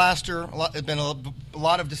course, her blaster. There's been a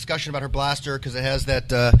lot of discussion about her blaster because it has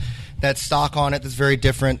that stock on it that's very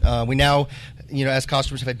different. We now, as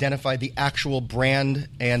customers, have identified the actual brand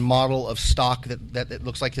and model of stock that it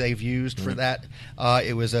looks like they've used for that.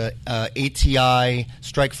 It was a ATI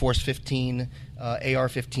Strike Force 15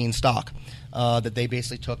 AR-15 stock that they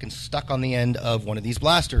basically took and stuck on the end of one of these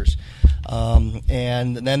blasters.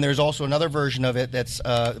 And then there's also another version of it that's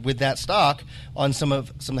with that stock on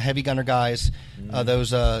some heavy gunner guys.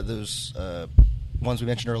 Those ones we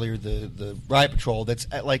mentioned earlier, the Riot Patrol. That's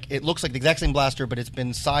it looks like the exact same blaster, but it's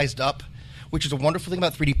been sized up, which is a wonderful thing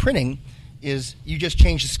about 3D printing. Is you just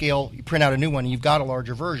change the scale, you print out a new one, and you've got a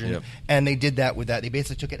larger version. Yep. And they did that with that. They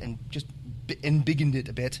basically took it and just embiggened it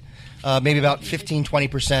a bit, maybe about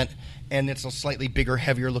 15-20%, and it's a slightly bigger,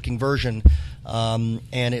 heavier-looking version. And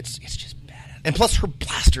it's just badass. And plus, her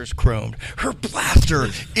blaster is chromed. Her blaster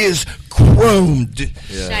is chromed.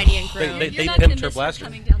 Yeah. Shiny and chrome. They You're not gonna pimped her miss blaster.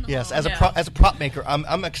 coming down the Yes, hall. as a prop maker,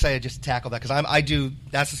 I'm excited just to tackle that because I do.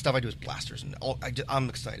 That's the stuff I do is blasters, and I'm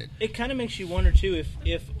excited. It kind of makes you wonder too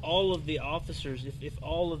if all of the officers, if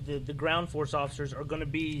all of the ground force officers are going to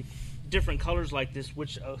be different colors like this,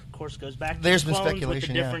 which of course goes back to There's the been clones speculation, with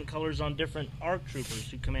the yeah. different colors on different ARC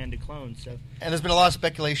troopers who commanded clones. So And there's been a lot of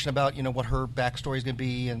speculation about what her backstory is going to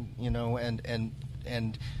be, and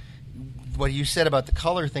and what you said about the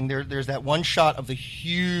color thing. There's that one shot of the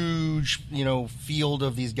huge field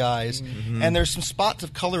of these guys, and there's some spots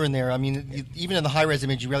of color in there. I mean, even in the high res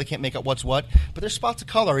image, you really can't make out what's what, but there's spots of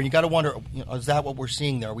color, and you got to wonder, is that what we're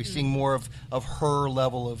seeing there? Are we seeing more of her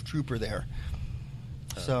level of trooper there?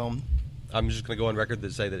 So. I'm just going to go on record to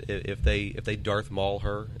say that if they Darth Maul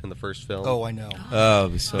her in the first film, Oh, I know. Oh,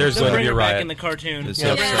 I'd be so There's they'll going to bring be a her back riot. in the cartoon. It's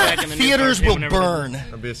They'll so bring her upset. back in the new Theaters cartoon will whenever they-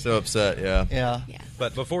 burn. I'd be so upset. Yeah. Yeah. Yeah.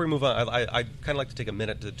 But before we move on, I kind of like to take a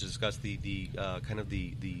minute to discuss the kind of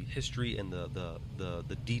the history and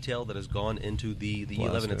the detail that has gone into the E11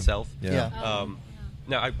 Blaster. itself. Yeah.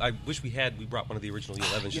 Now, I wish we brought one of the original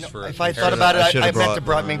E11s just for If I comparison. thought about I it, I should've meant to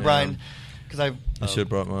brought bring mine, Brian because I. I should have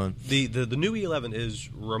brought mine. The new E11 is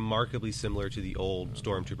remarkably similar to the old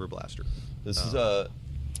Stormtrooper blaster. This is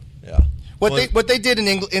yeah. What they did in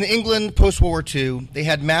England post World War II, they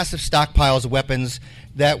had massive stockpiles of weapons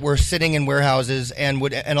that were sitting in warehouses, and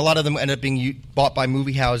a lot of them ended up being bought by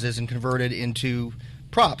movie houses and converted into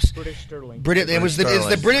props. British Sterling. It was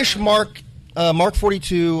the British Mark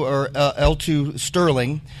 42 or L2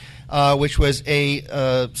 Sterling, which was a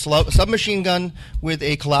submachine gun with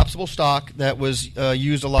a collapsible stock that was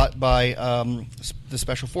used a lot by the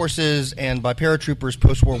Special Forces and by paratroopers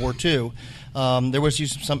post World War II. There was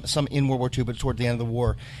used some in World War II, but toward the end of the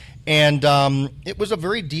war. And it was a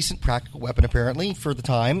very decent practical weapon, apparently, for the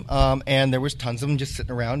time. And there was tons of them just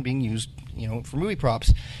sitting around being used, for movie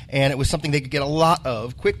props. And it was something they could get a lot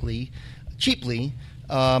of quickly, cheaply,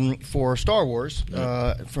 for Star Wars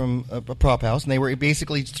from a prop house. And they were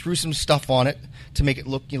basically threw some stuff on it to make it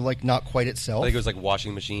look like not quite I itself. think it was like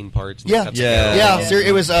washing machine parts. And Yeah, cut Yeah. together. yeah. So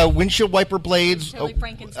it was windshield wiper blades. Totally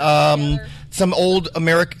Frankenstein together. Some old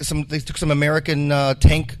American. They took some American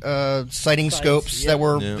tank sighting Sights, scopes yeah. that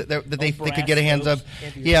were Yeah. that they Old could get a hands of.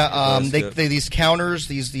 brass scopes. Yeah, Brass they scope. these counters,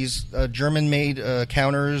 these German-made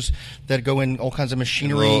counters that go in all kinds of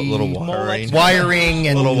machinery, Little wiring. wiring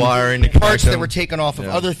and Little wiring to parts connect that them. were taken off of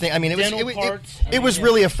Yeah. other things. I mean, Dental parts. it was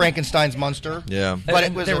really a Frankenstein's monster. Yeah. But And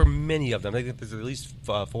it was there a- were many of them. I think there's at least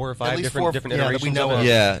 4 or 5 least different 4, different yeah, that iterations we know of of. it.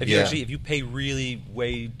 Yeah, If you yeah. actually, if you pay really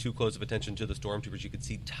way too close of attention to the stormtroopers, you could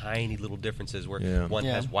see tiny little differences differences where Yeah. one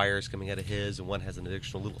Yeah. has wires coming out of his, and one has an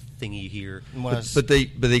additional little thingy here. But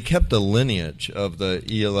they kept the lineage of the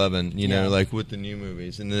E11, you know, Yeah. like with the new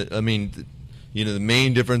movies. And the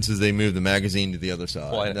main difference is they moved the magazine to the other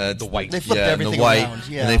side. Well, That's the white. They flipped and everything the white, around,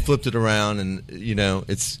 yeah. and they flipped it around, and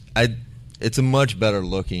it's a much better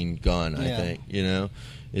looking gun. I Yeah. think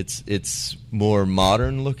it's more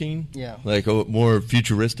modern looking, Yeah. like a more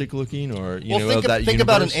futuristic looking, or think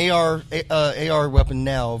about an AR weapon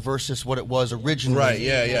now versus what it was originally. Right?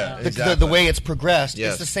 Yeah. The Exactly. way it's progressed,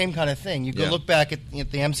 Yes. it's the same kind of thing. You go Yeah. look back at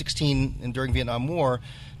the M16 and during Vietnam War,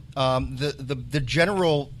 the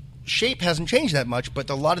general shape hasn't changed that much, but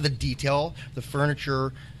a lot of the detail, the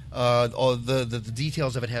furniture, all the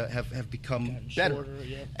details of it have become better, shorter,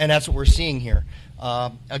 yep. and that's what we're seeing here.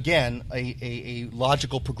 Again, a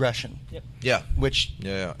logical progression, Yeah. which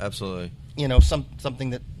Yeah. Absolutely. something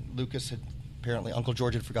that Lucas had apparently Uncle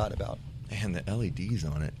George had forgotten about. And the LEDs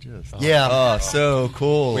on it, just Yeah. oh, so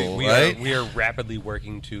cool, We right? are rapidly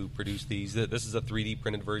working to produce these. This is a 3D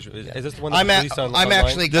printed version. Is this the one I'm that's at- released on, I'm online?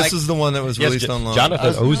 actually- This is the one that was Yes, released online.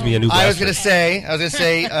 Jonathan owes me a new blaster. I was going to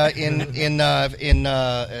say, in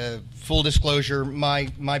full disclosure,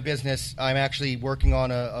 my business, I'm actually working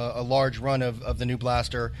on a large run of the new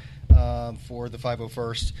blaster for the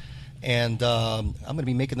 501st, and I'm going to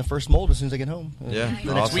be making the first mold as soon as I get home. Yeah,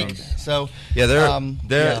 the next awesome. week. So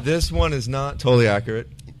Yeah, This one is not totally accurate.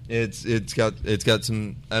 It's got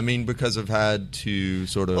some. I mean, because I've had to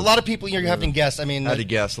sort of a lot of people you're having to guess. I mean, had to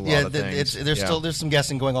guess a lot of things. There's some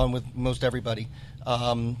guessing going on with most everybody, it's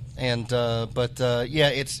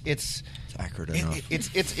accurate enough.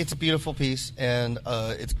 it's a beautiful piece, and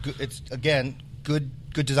it's again good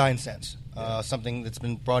design sense. Something that's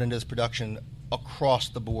been brought into this production across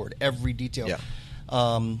the board, every detail. Yeah.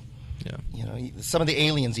 Some of the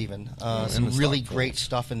aliens even and some the really stock great falls.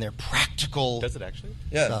 stuff in there. Practical. Does it actually?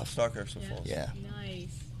 Yeah, stuff. Stalker so falls. Yeah.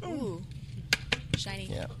 Nice. Ooh, shiny.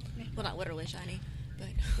 Yeah. Well, not literally shiny, but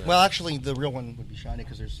Well, actually, the real one would be shiny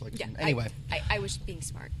because there's like yeah. anyway. I was being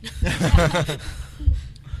smart.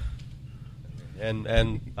 And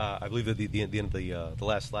I believe that the end of the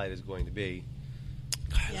last slide is going to be.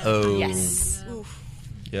 Oh, Yes. Oof.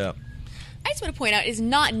 yeah. I just want to point out, it's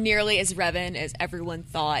not nearly as Revan as everyone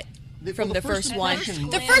thought from Well, the first one. impression-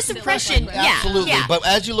 The first impression, yeah. Absolutely. Yeah. But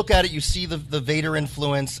as you look at it, you see the Vader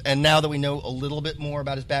influence, and now that we know a little bit more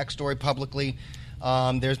about his backstory publicly,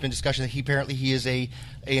 there's been discussion that he is an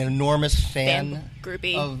enormous fan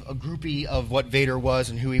groupie. of what Vader was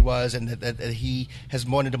and who he was, and that he has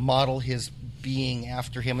wanted to model his being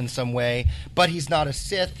after him in some way. But he's not a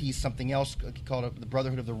Sith; he's something else called the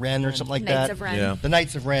Brotherhood of the Ren or something like Knights that. of Ren. Yeah. The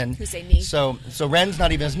Knights of Ren. Husseini. So Ren's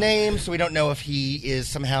not even his name, so we don't know if he is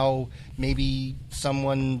somehow maybe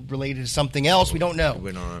someone related to something else. We don't know.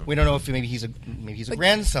 We don't know. We don't know if maybe he's a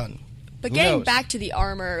grandson. But Who getting knows? back to the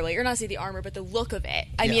armor, or not say the armor, but the look of it.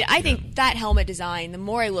 I Yeah. mean, I think that helmet design, the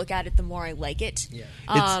more I look at it, the more I like it. Yeah.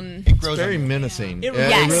 It grows Very on you. menacing. It Yeah,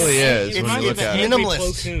 Yes. it really is It's, when you look it's at it. Angry minimalist.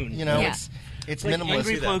 Plo Koon. You know, Yeah. it's Like minimalist.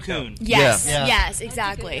 Angry Plo Koon. Yes, Yeah. yes,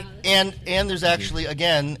 exactly. And there's actually,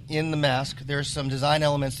 again, in the mask, there's some design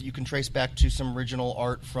elements that you can trace back to some original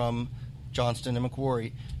art from Johnston and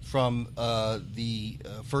McQuarrie from the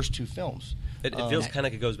first two films. It feels kind of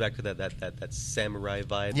like it goes back to that samurai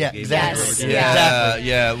vibe. Yeah, they gave exactly. us. Yes. Exactly.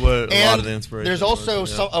 Yeah, what a lot And of the inspiration. there's also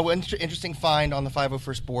was, yeah. an interesting find on the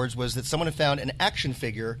 501st boards was that someone had found an action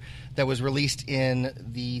figure that was released in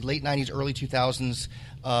the late 90s, early 2000s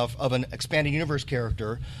of an expanded universe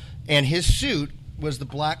character, and his suit was the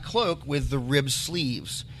black cloak with the ribbed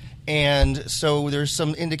sleeves. And so there's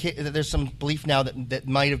some belief now that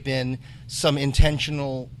might have been some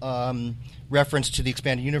intentional reference to the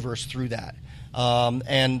expanded universe through that.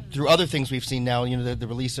 And through other things we've seen now, the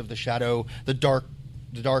release of the Shadow, the dark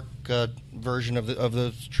version of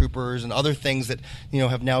the troopers, and other things that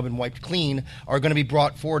have now been wiped clean are going to be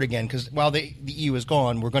brought forward again. Because while the EU is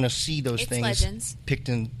gone, we're going to see those It's things legends. picked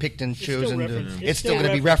and It's still chosen. referenced- It's still still going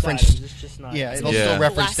to be referenced referenced. items, it's just not- Yeah, it'll Yeah. still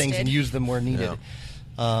reference things Blasted. and use them where needed.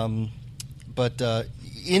 But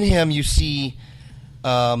in him, you see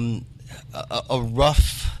a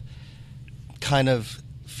rough kind of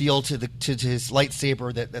feel to his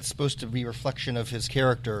lightsaber that's supposed to be a reflection of his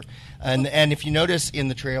character. And if you notice in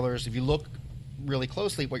the trailers, if you look really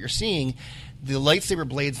closely, what you're seeing, the lightsaber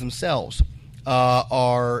blades themselves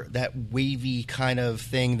are that wavy kind of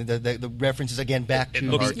thing. The references again back to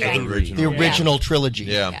looks the angry. the original trilogy.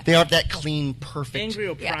 Yeah. They aren't that clean, perfect. Angry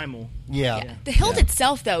or Yeah. primal. Yeah. The hilt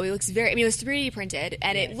itself, though, it looks very. I mean, it was 3D printed,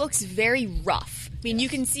 and it looks very rough. I mean, you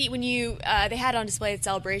can see when they had it on display at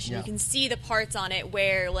Celebration. Yeah. You can see the parts on it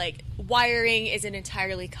where like wiring isn't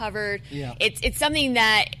entirely covered. Yeah. It's something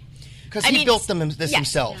that Because he built this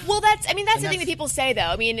himself. Well, that's the thing that's- that people say, though.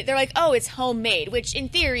 I mean, they're like, oh, it's homemade, which in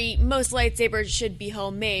theory, most lightsabers should be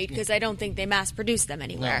homemade because I don't think they mass produce them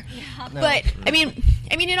anywhere. No. But I mean,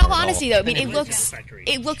 in all honesty, though, I mean,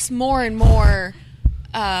 it looks more and more.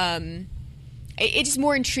 It's just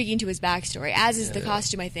more intriguing to his backstory, as is the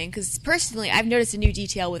costume, I think. Because personally, I've noticed a new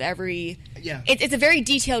detail with every. Yeah. It's a very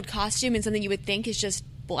detailed costume and something you would think is just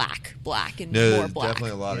black, and No, more there's black.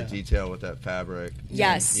 definitely a lot of detail with that fabric.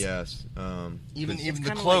 Yes. Yes. Even the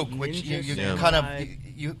kinda cloak, like which ninja you Yeah. kind of samurai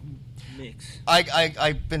you. mix.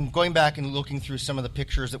 I've been going back and looking through some of the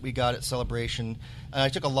pictures that we got at Celebration, and I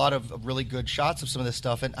took a lot of really good shots of some of this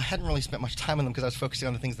stuff, and I hadn't really spent much time on them because I was focusing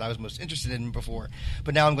on the things that I was most interested in before.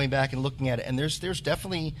 But now I'm going back and looking at it, and there's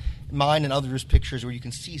definitely mine and others' pictures where you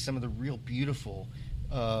can see some of the real beautiful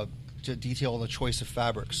detail in the choice of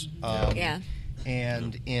fabrics. Yeah.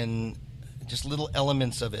 And in just little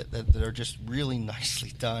elements of it that are just really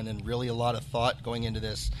nicely done, and really a lot of thought going into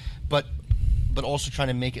this, but also trying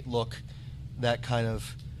to make it look that kind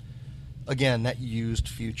of, again, that used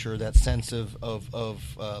future, that sense of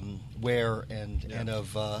wear and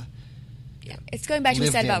of Yeah, it's going back to what we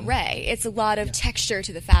lived said about in. Rey. It's a lot of texture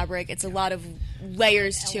to the fabric. It's a lot of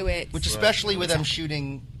layers to it. which especially with them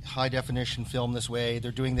shooting high definition film this way,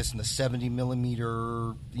 they're doing this in the 70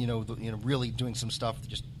 millimeter, really doing some stuff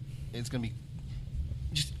that it's going to be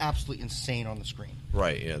just absolutely insane on the screen.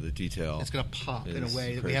 Right. Yeah. The detail. It's going to pop in a is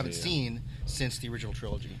way that we crazy, haven't yeah. seen since the original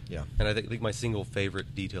trilogy. Yeah. And I think my single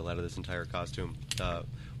favorite detail out of this entire costume,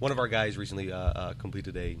 one of our guys recently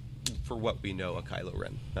completed for what we know, a Kylo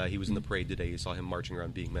Ren. He was in the parade today. You saw him marching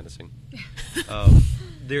around being menacing.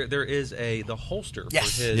 There is the holster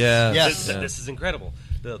Yes. for his. Yeah. Yes. This is incredible.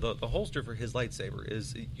 The holster for his lightsaber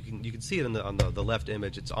is you can see it on the left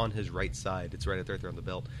image. It's on his right side. It's right there on the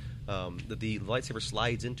belt. The lightsaber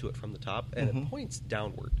slides into it from the top and it points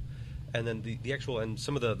downward. And then the actual, and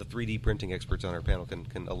some of the 3D printing experts on our panel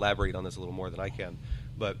can elaborate on this a little more than I can,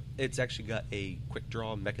 but it's actually got a quick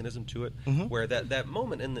draw mechanism to it, where that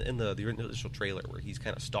moment in the initial trailer where he's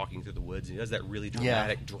kind of stalking through the woods and he does that really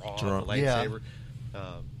dramatic draw of the Yeah. lightsaber.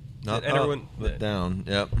 Not and up, everyone but down.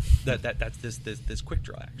 Yep. that's this quick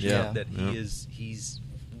draw action. Yeah. That Yeah. he's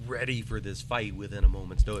ready for this fight within a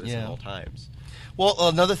moment's notice at all times. Well,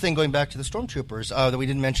 another thing going back to the stormtroopers that we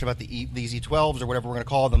didn't mention about these E12s or whatever we're going to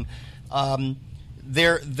call them,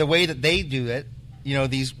 the way that they do it,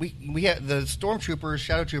 these we have the stormtroopers,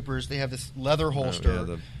 shadow troopers. They have this leather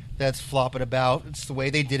holster that's flopping about. It's the way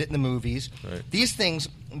they did it in the movies. Right. These things,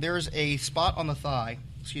 there's a spot on the thigh,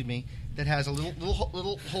 that has a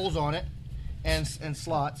little holes on it and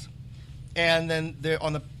slots, and then there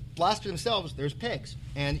on the blaster themselves, there's pegs,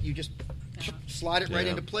 and you just slide it right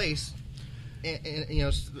into place. And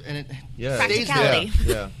it stays there. Practicality.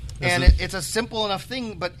 Yeah. And it's a simple enough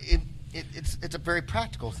thing, but it's a very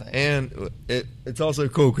practical thing. And it's also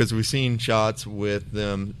cool because we've seen shots with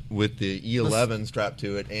them with the E11 strapped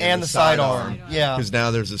to it and the sidearm. Yeah, because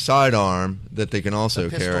now there's a sidearm that they can also a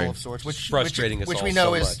pistol carry. of sorts, which Frustrating us which all we know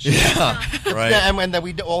so is much. Yeah, right. Yeah, and that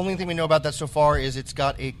the only thing we know about that so far is it's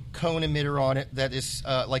got a cone emitter on it that is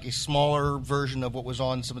like a smaller version of what was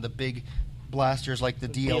on some of the big blasters, like the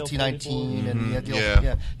DLT-19 and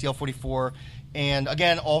the DL-44. And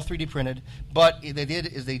again, all 3D printed. But they did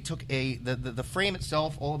is they took the frame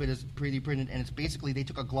itself, all of it is 3D printed, and it's basically they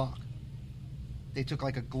took a Glock. They took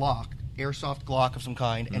like a Glock, airsoft Glock of some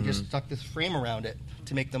kind, and just stuck this frame around it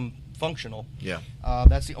to make them functional. Yeah.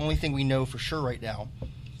 That's the only thing we know for sure right now.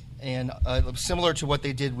 And similar to what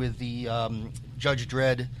they did with the Judge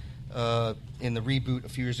Dredd in the reboot a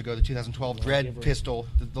few years ago, the 2012 Dredd pistol,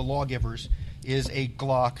 the Lawgivers, is a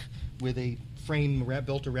Glock with a frame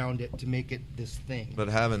built around it to make it this thing. But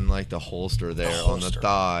having like the holster there on the holster.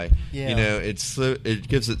 thigh, Yeah. it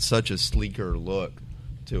gives it such a sleeker look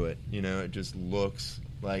to it. It just looks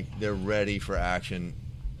like they're ready for action,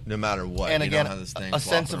 no matter what. And You again, don't have this thing a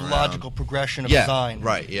sense of flopping around. logical progression of Yeah, design.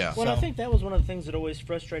 right. Yeah. Well, So- I think that was one of the things that always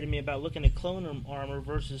frustrated me about looking at clone armor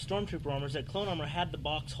versus stormtrooper armor is that clone armor had the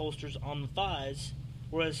box holsters on the thighs,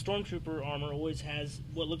 whereas stormtrooper armor always has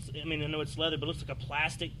what looks, I know it's leather, but it looks like a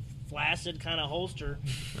plastic, flaccid kind of holster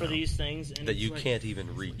for these things. And That it's you like- can't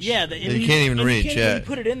even reach. Yeah, You can't even reach, When yeah. you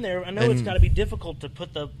put it in there, I know And it's got to be difficult to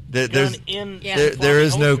put the gun there's- in. Yeah. There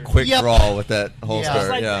is no holster. quick Yep. draw with that holster. It's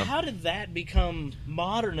like, yeah. how did that become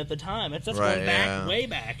modern at the time? That's Right, going back, yeah. way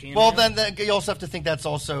back. Well, then you also have to think that's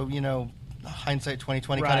also hindsight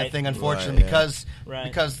 2020 kind of Right. thing. Unfortunately, Right, yeah.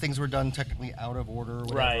 because things were done technically out of order or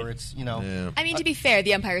whatever. Right. It's Yeah. I mean, to be fair,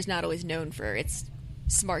 the Empire is not always known for its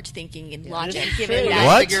smart thinking and logic. is Given true. that,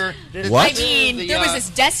 What? Figure, What? I mean, there was this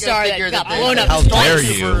Death you gotta Star figure that got the- blown up. How the dare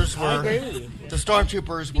you. stormtroopers I agree were- with you. The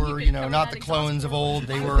stormtroopers were, you could not the come clones of old.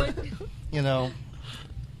 They were,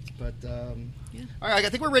 But all right, I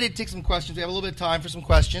think we're ready to take some questions. We have a little bit of time for some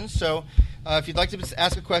questions. So, if you'd like to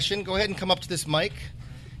ask a question, go ahead and come up to this mic,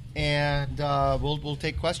 and we'll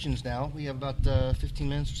take questions now. We have about 15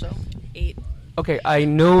 minutes or so. 8. Okay, I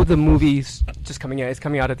know the movie's just coming out. It's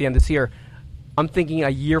coming out at the end of this year. I'm thinking a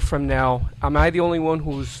year from now, am I the only one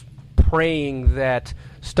who's praying that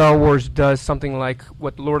Star Wars does something like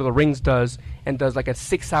what Lord of the Rings does and does like a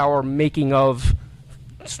 6-hour making of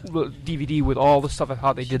DVD with all the stuff of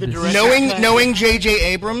how they did this? Knowing J.J.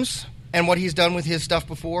 Abrams and what he's done with his stuff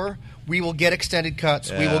before, we will get extended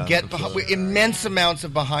cuts. We will Yeah, get absolutely. immense amounts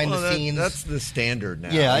of behind the scenes. That's the standard now.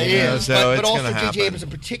 Yeah, it you know, is. So but it's also gonna J.J. happen. Abrams in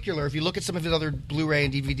particular, if you look at some of his other Blu-ray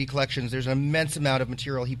and DVD collections, there's an immense amount of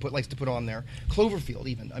material he likes to put on there. Cloverfield,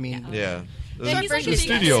 even. I mean, Yeah. Yeah, he's like The a big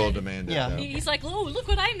studio will fan. demand it. Yeah. though. He's like, oh, look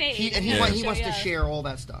what I made. he Yeah. wants So, to yeah. share all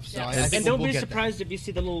that stuff. So Yeah. I And think don't we'll be get that. surprised if you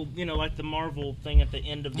see the little, like the Marvel thing at the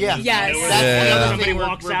end of the Yeah. movie. Yes. You know, That's where the other somebody thing we're-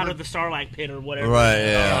 walks we're- out of the Starlight Pit or whatever. Right. Yeah.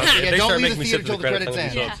 Yeah, If they don't start leave making the me theater sit till through the the credits, credits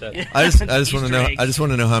I'm end. gonna be so Yeah. upset. I just want to Easter know. eggs. I just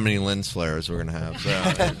want to know how many lens flares we're gonna have.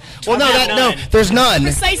 So. Well, no, I've got no, none. there's none.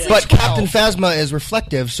 Precisely But 12. Captain Phasma is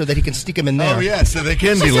reflective, so that he can stick him in there. Oh yeah, so they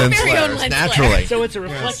can be She's her lens very own flares lens naturally. flare. So it's a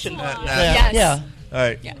reflection. Yeah. Yes. Yeah. All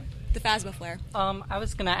right. Yeah. The Phasma flare. I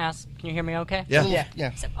was gonna ask. Can you hear me? Okay. Yeah.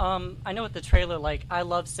 Yeah. I know with the trailer, like I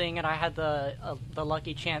love seeing it. I had the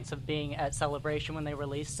lucky chance of being at Celebration when they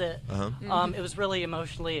released it. Uh-huh. It was really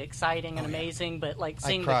emotionally exciting and amazing. But like I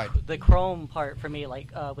seeing cried. the Chrome part for me, like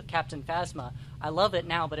with Captain Phasma, I love it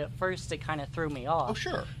now. But at first, it kind of threw me off. Oh,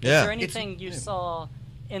 sure. Is Yeah. there anything you saw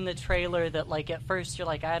in the trailer that, like, at first you're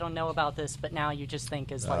like, I don't know about this, but now you just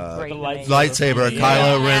think is like great? the and amazing? Lightsaber, Yeah.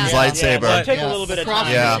 Kylo Ren's Yeah. lightsaber. Yeah, it took Yeah. a little bit of Cross-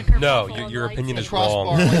 time. Yeah. No, Full your of opinion is lightsabers. Crossbar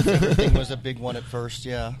wrong. lightsaber thing was a big one at first.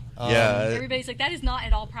 Yeah. Yeah. Everybody's like, that is not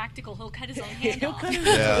at all practical. He'll cut his own hand off.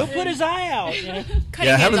 Yeah. He'll put his eye out. You know?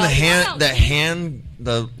 Yeah, having off.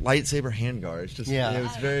 the lightsaber handguard. It's just Yeah. it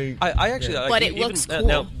was very. I actually, like, But it even looks now, cool.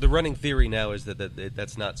 now the running theory now is that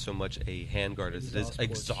that's not so much a handguard as it is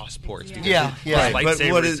exhaust ports. because Yeah, yeah. this Right, but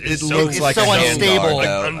lightsaber what is it so- looks it's like so a handguard, unstable. like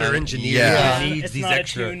though. under engineered. Yeah. It needs It's these not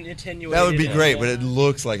extra. attenuated. That would be yeah. great, but it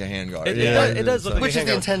looks like a handguard. It, Yeah, it does look like Which a is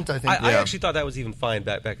the handguard. intent, I think. I Yeah. actually thought that was even fine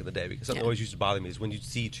back in the day because something that always used to bother me is when you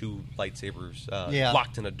see two lightsabers Yeah.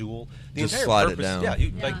 locked in a duel. The Just entire slide it purpose, down. Yeah,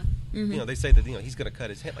 like they say that he's going to cut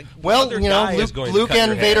his hand. Like, Well, the other guy is going to Luke cut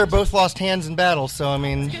and your Vader hand. both lost hands in battle, so I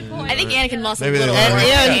mean, I think Anakin lost Maybe a they little won't. more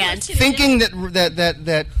and hand. thinking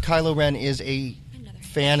that Kylo Ren is a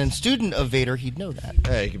fan and student of Vader, he'd know that.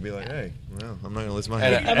 Hey, you could be like, hey, well, I'm not going to lose my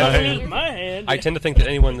And hand. I'm not losing my hand. I tend to think that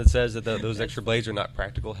anyone that says that those extra blades are not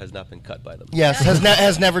practical has not been cut by them. Yes,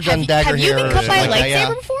 has never done dagger Have you hair been or cut by a something like that, lightsaber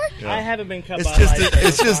yeah. before? I haven't been cut It's by just a a- lightsaber,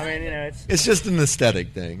 it's just- so, I mean, it's It's just an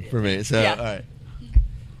aesthetic thing for me. So, Yeah. all right.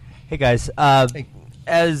 Hey guys, Hey.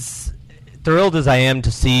 as thrilled as I am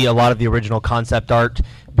to see a lot of the original concept art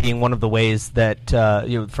being one of the ways that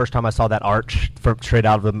the first time I saw that arch straight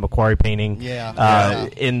out of the Macquarie painting, Yeah.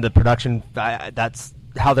 in the production, that's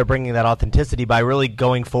how they're bringing that authenticity by really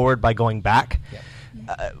going forward by going back.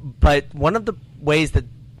 But one of the ways that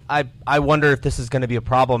I wonder if this is going to be a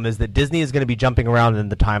problem is that Disney is going to be jumping around in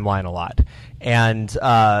the timeline a lot, and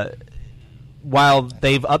while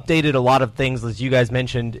they've updated a lot of things, as you guys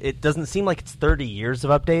mentioned, it doesn't seem like it's 30 years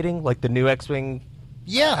of updating. Like the new X-wing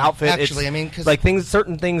Yeah, outfit, actually, it's- I mean, 'cause like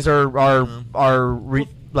certain things are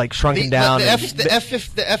like shrunken down. The and-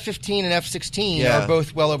 F-15 and F-16 Yeah. are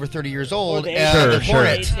both well over 30 years or old, the and Sure, the sure.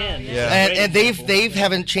 Hornet. A10, Yeah. And they've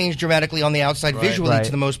haven't changed dramatically on the outside Right. visually Right.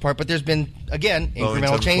 to the most part, but there's been again Boeing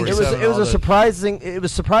incremental changes. 747. It was all a the- surprising. It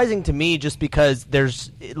was surprising to me just because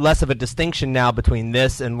there's less of a distinction now between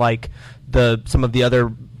this and like some of the other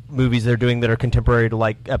movies they're doing that are contemporary to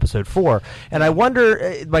like Episode 4. And I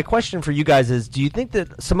wonder. My question for you guys is: do you think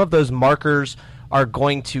that some of those markers are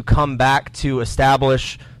going to come back to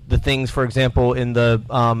establish the things, for example, in the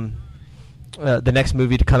next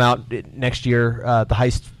movie to come out next year, the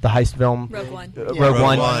heist film, Rogue One. Rogue Rogue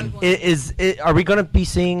One. One. Are we going to be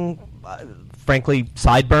seeing, frankly,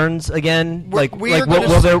 sideburns again? We're- Like, we are will,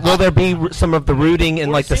 gonna will there be some of the rooting in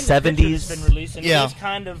We're like the seeing Richard's '70s? been releasing. Yeah. He's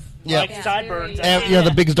kind of Yeah. like sideburns. And,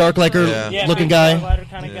 the big dark liker Yeah. looking big guy. Starlighter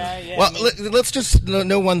kind of guy. Yeah, Well, I mean, let's just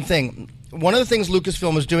know one thing. One of the things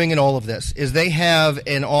Lucasfilm is doing in all of this is they have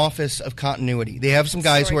an office of continuity. They have some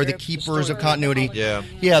guys who are the Story group. keepers of continuity. Yeah.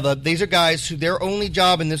 Yeah, these are guys who their only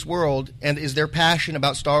job in this world and is their passion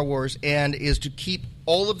about Star Wars and is to keep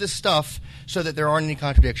all of this stuff so that there aren't any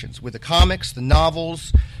contradictions with the comics, the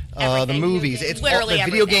novels, the Everything. movies, it's all, Literally the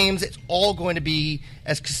video everything. games. It's all going to be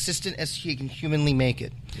as consistent as he can humanly make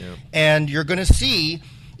it. Yeah. And you're going to see.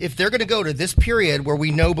 If they're going to go to this period where we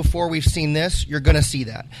know before we've seen this, you're going to see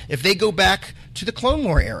that. If they go back to the Clone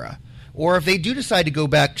War era, or if they do decide to go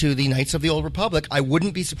back to the Knights of the Old Republic, I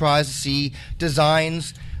wouldn't be surprised to see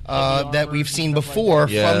designs that we've seen before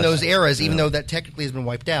from those eras, even though that technically has been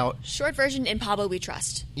wiped out. Short version, in Pablo we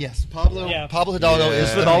trust. Yes, Pablo Hidalgo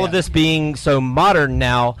is With all of this being so modern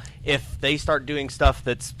now, if they start doing stuff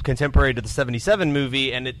that's contemporary to the 77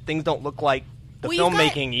 movie and things don't look like the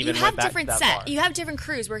filmmaking even you have went back different that set. far. You have different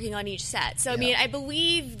crews working on each set. So I mean, I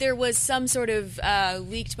believe there was some sort of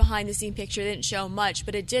leaked behind the scene picture that didn't show much,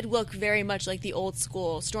 but it did look very much like the old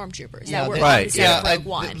school stormtroopers that were on the set of Rogue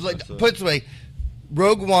One. Put it this way,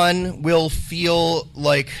 Rogue One will feel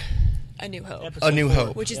like A New Hope. A New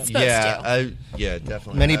Hope. Which it's supposed to. Yeah,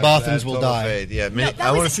 definitely. Many I Bothans have will total die. faith. Yeah, No, that I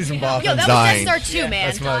want to was- see some Yo, Bothans that was dying. Death Star 2, man.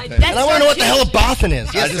 That's my thing. Death And I want to know what the hell a Bothan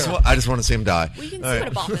is. Yes, sir. I just want to see him die. Well, you can All see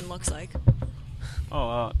right. what a Bothan looks like.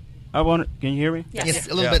 I want. Can you hear me? Yes. Yes,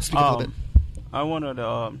 a little bit. Speak a little bit. I wanted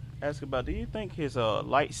to ask about. Do you think his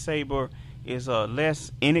lightsaber is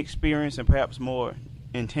less inexperienced and perhaps more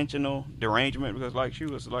intentional derangement? Because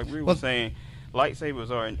like we were saying,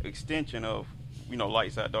 lightsabers are an extension of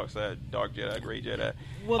light side, dark Jedi, gray Jedi.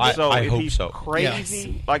 Well, so I if hope he's so.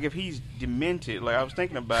 crazy, like if he's demented, like I was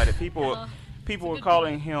thinking about it, people were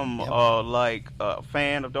calling him like a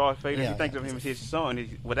fan of Darth Vader. Yeah. He thinks of him as his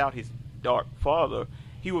son. Without his dark father,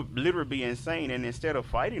 he would literally be insane. And instead of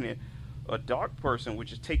fighting it, a dark person would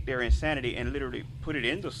just take their insanity and literally put it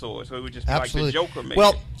in the sword. So it would just be like the Joker made.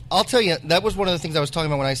 Well, I'll tell you, that was one of the things I was talking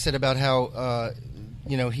about when I said about how,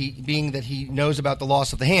 he knows about the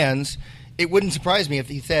loss of the hands. It wouldn't surprise me if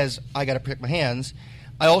he says, "I got to protect my hands."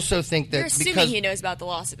 I also think that You're assuming because he knows about the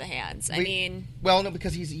loss of the hands. no,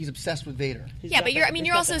 because he's obsessed with Vader. But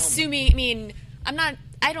you're also assuming. I mean,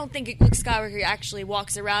 I don't think Luke Skywalker actually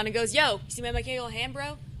walks around and goes, "Yo, you see my mechanical hand,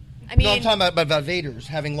 bro?" I mean, No, I'm talking about Vader's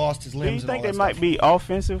having lost his do you limbs. think and they all that might stuff. be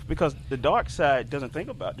offensive? Because the dark side doesn't think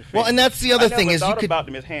about defense. Well, and that's the other I thing never is you thought could about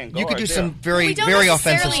them as hand you could do guards, some yeah. very we don't very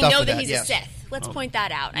necessarily offensive stuff know with that that. he's Yes. a Sith. Let's point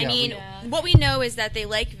that out. I Yeah. mean, Yeah. what we know is that they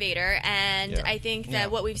like Vader, and Yeah. I think that Yeah.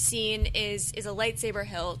 what we've seen is a lightsaber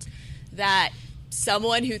hilt that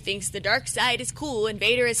someone who thinks the dark side is cool and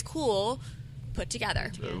Vader is cool put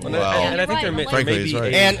together. And Wow. I think Right, there may, I'm like- there may be Frankly, he's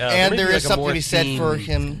a, And there may there be is like a something more to be said for themed-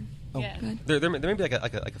 him. Yeah. There may be like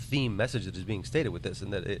a theme message that is being stated with this,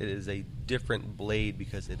 and that it is a different blade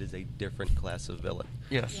because it is a different class of villain.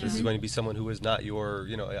 Yes. This is going to be someone who is not your,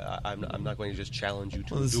 I'm not going to just challenge you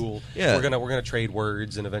to a duel. yeah. We're gonna trade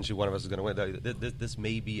words, and eventually one of us is going to win. This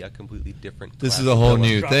may be a completely different. This class is a of whole villain.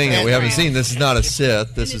 new thing that we haven't Yeah. seen. This is not a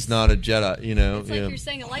Sith. This And is it's- not a Jedi. It's like yeah. you're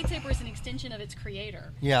saying a lightsaber is an extension of its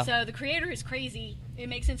creator. Yeah. So the creator is crazy. It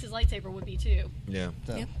makes sense his lightsaber would be too. Yeah.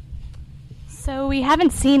 Yep. So we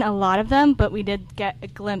haven't seen a lot of them, but we did get a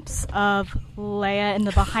glimpse of Leia in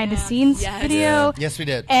the behind-the-scenes Yes. video, Yes, we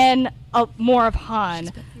did. and more of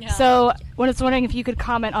Han. Yeah. So I was wondering if you could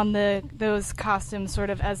comment on those costumes,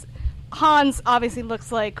 sort of as Han's obviously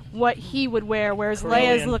looks like what he would wear, whereas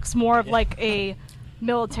Leia's looks more of like a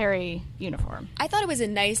military uniform. I thought it was a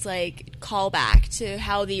nice callback to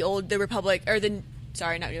how the Republic or the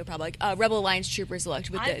Rebel Alliance troopers looked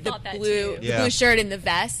with I the thought that blue too. the blue shirt and the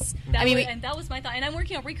vests. And that was my thought. And I'm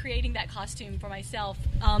working on recreating that costume for myself.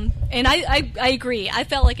 And I agree. I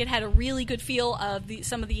felt like it had a really good feel of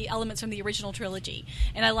some of the elements from the original trilogy.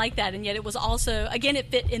 And I like that. And yet it was also, again, it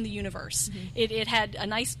fit in the universe. Mm-hmm. It had a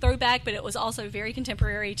nice throwback, but it was also very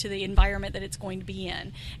contemporary to the environment that it's going to be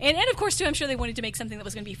in. And of course, too, I'm sure they wanted to make something that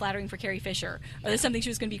was going to be flattering for Carrie Fisher, or something she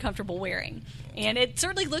was going to be comfortable wearing. And it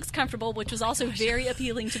certainly looks comfortable, which was also very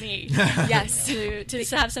appealing to me. Yes. to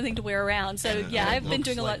have something to wear around. So yeah, I've been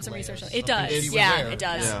doing some research on it. It does. Yeah, it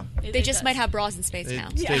does. Yeah. They just might have bras in space now.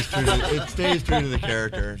 It stays true to the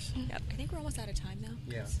characters. Yep. I think we're almost out of time now.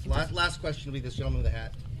 Yeah. Last question will be this gentleman with the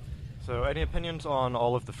hat. So, any opinions on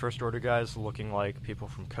all of the First Order guys looking like people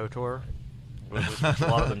from KOTOR? Which a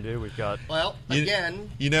lot of them do. We've got. Well, again,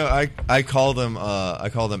 I call them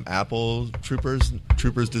Apple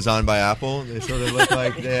troopers designed by Apple. They sort of look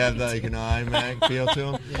like they have like an iMac feel to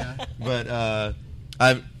them. Yeah. But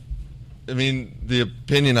I mean, the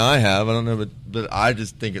opinion I have, I don't know, but I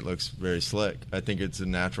just think it looks very slick. I think it's a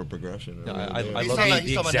natural progression. No, I He's love talking about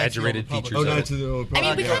the exaggerated Knights of the features Old of Knights it. of the Old I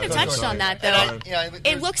mean, we Republic. kind of touched on that, though.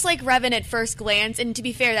 It looks like Revan at first glance, and to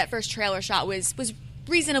be fair, that first trailer shot was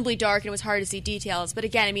reasonably dark and it was hard to see details. But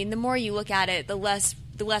again, I mean, the more you look at it, the less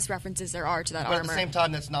the less references there are to that But armor. at the same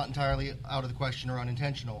time, that's not entirely out of the question or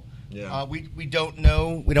unintentional. Yeah. We don't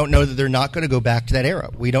know that they're not going to go back to that era.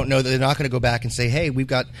 We don't know that they're not going to go back and say, hey, we've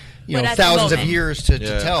got But at the thousands of moment- years to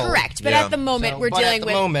tell. Correct, but at the moment we're but dealing at the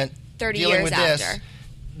with moment, 30 dealing years with after. This,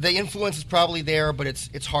 the influence is probably there, but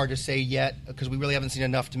it's hard to say yet because we really haven't seen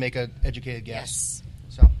enough to make an educated guess.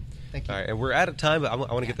 So, thank you. All right, and we're out of time, but I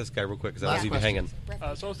want to get this guy real quick because I was leaving hanging.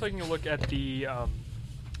 So I was taking a look at the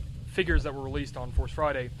figures that were released on Force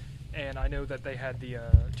Friday, and I know that they had the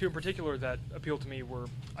two in particular that appealed to me were,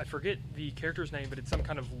 I forget the character's name, but it's some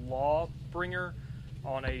kind of law bringer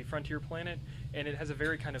on a frontier planet, and it has a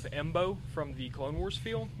very kind of Embo from the Clone Wars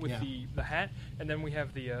feel with the hat, and then we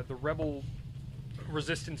have the Rebel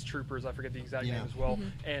Resistance Troopers, I forget the exact name as well,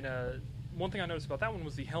 and one thing I noticed about that one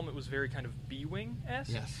was the helmet was very kind of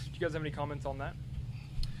B-Wing-esque. Yes. Do you guys have any comments on that?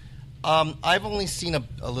 I've only seen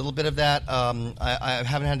a little bit of that. I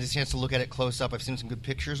haven't had a chance to look at it close up. I've seen some good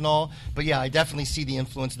pictures and all. But yeah, I definitely see the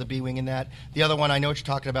influence of the B-Wing in that. The other one, I know what you're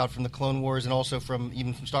talking about from the Clone Wars and also from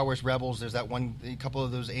Star Wars Rebels. There's that a couple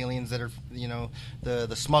of those aliens that are,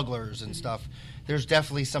 the smugglers and stuff. There's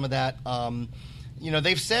definitely some of that.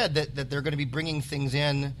 They've said that they're going to be bringing things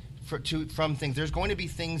in from things. There's going to be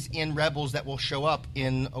things in Rebels that will show up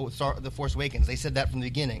in The Force Awakens. They said that from the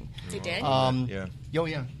beginning. They did? Yeah.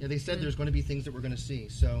 Yeah. They said there's going to be things that we're going to see.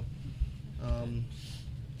 So,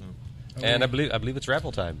 And I believe it's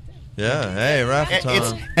raffle time. Yeah. Hey, raffle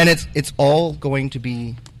time. It's all going to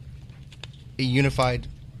be a unified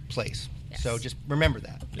place. Yes. So just remember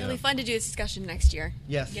that. It'll be fun to do this discussion next year.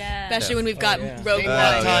 Yes. Especially when we've got Rogue Same One.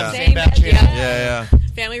 bad time, Same same bad channel. Yeah.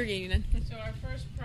 Family reunion.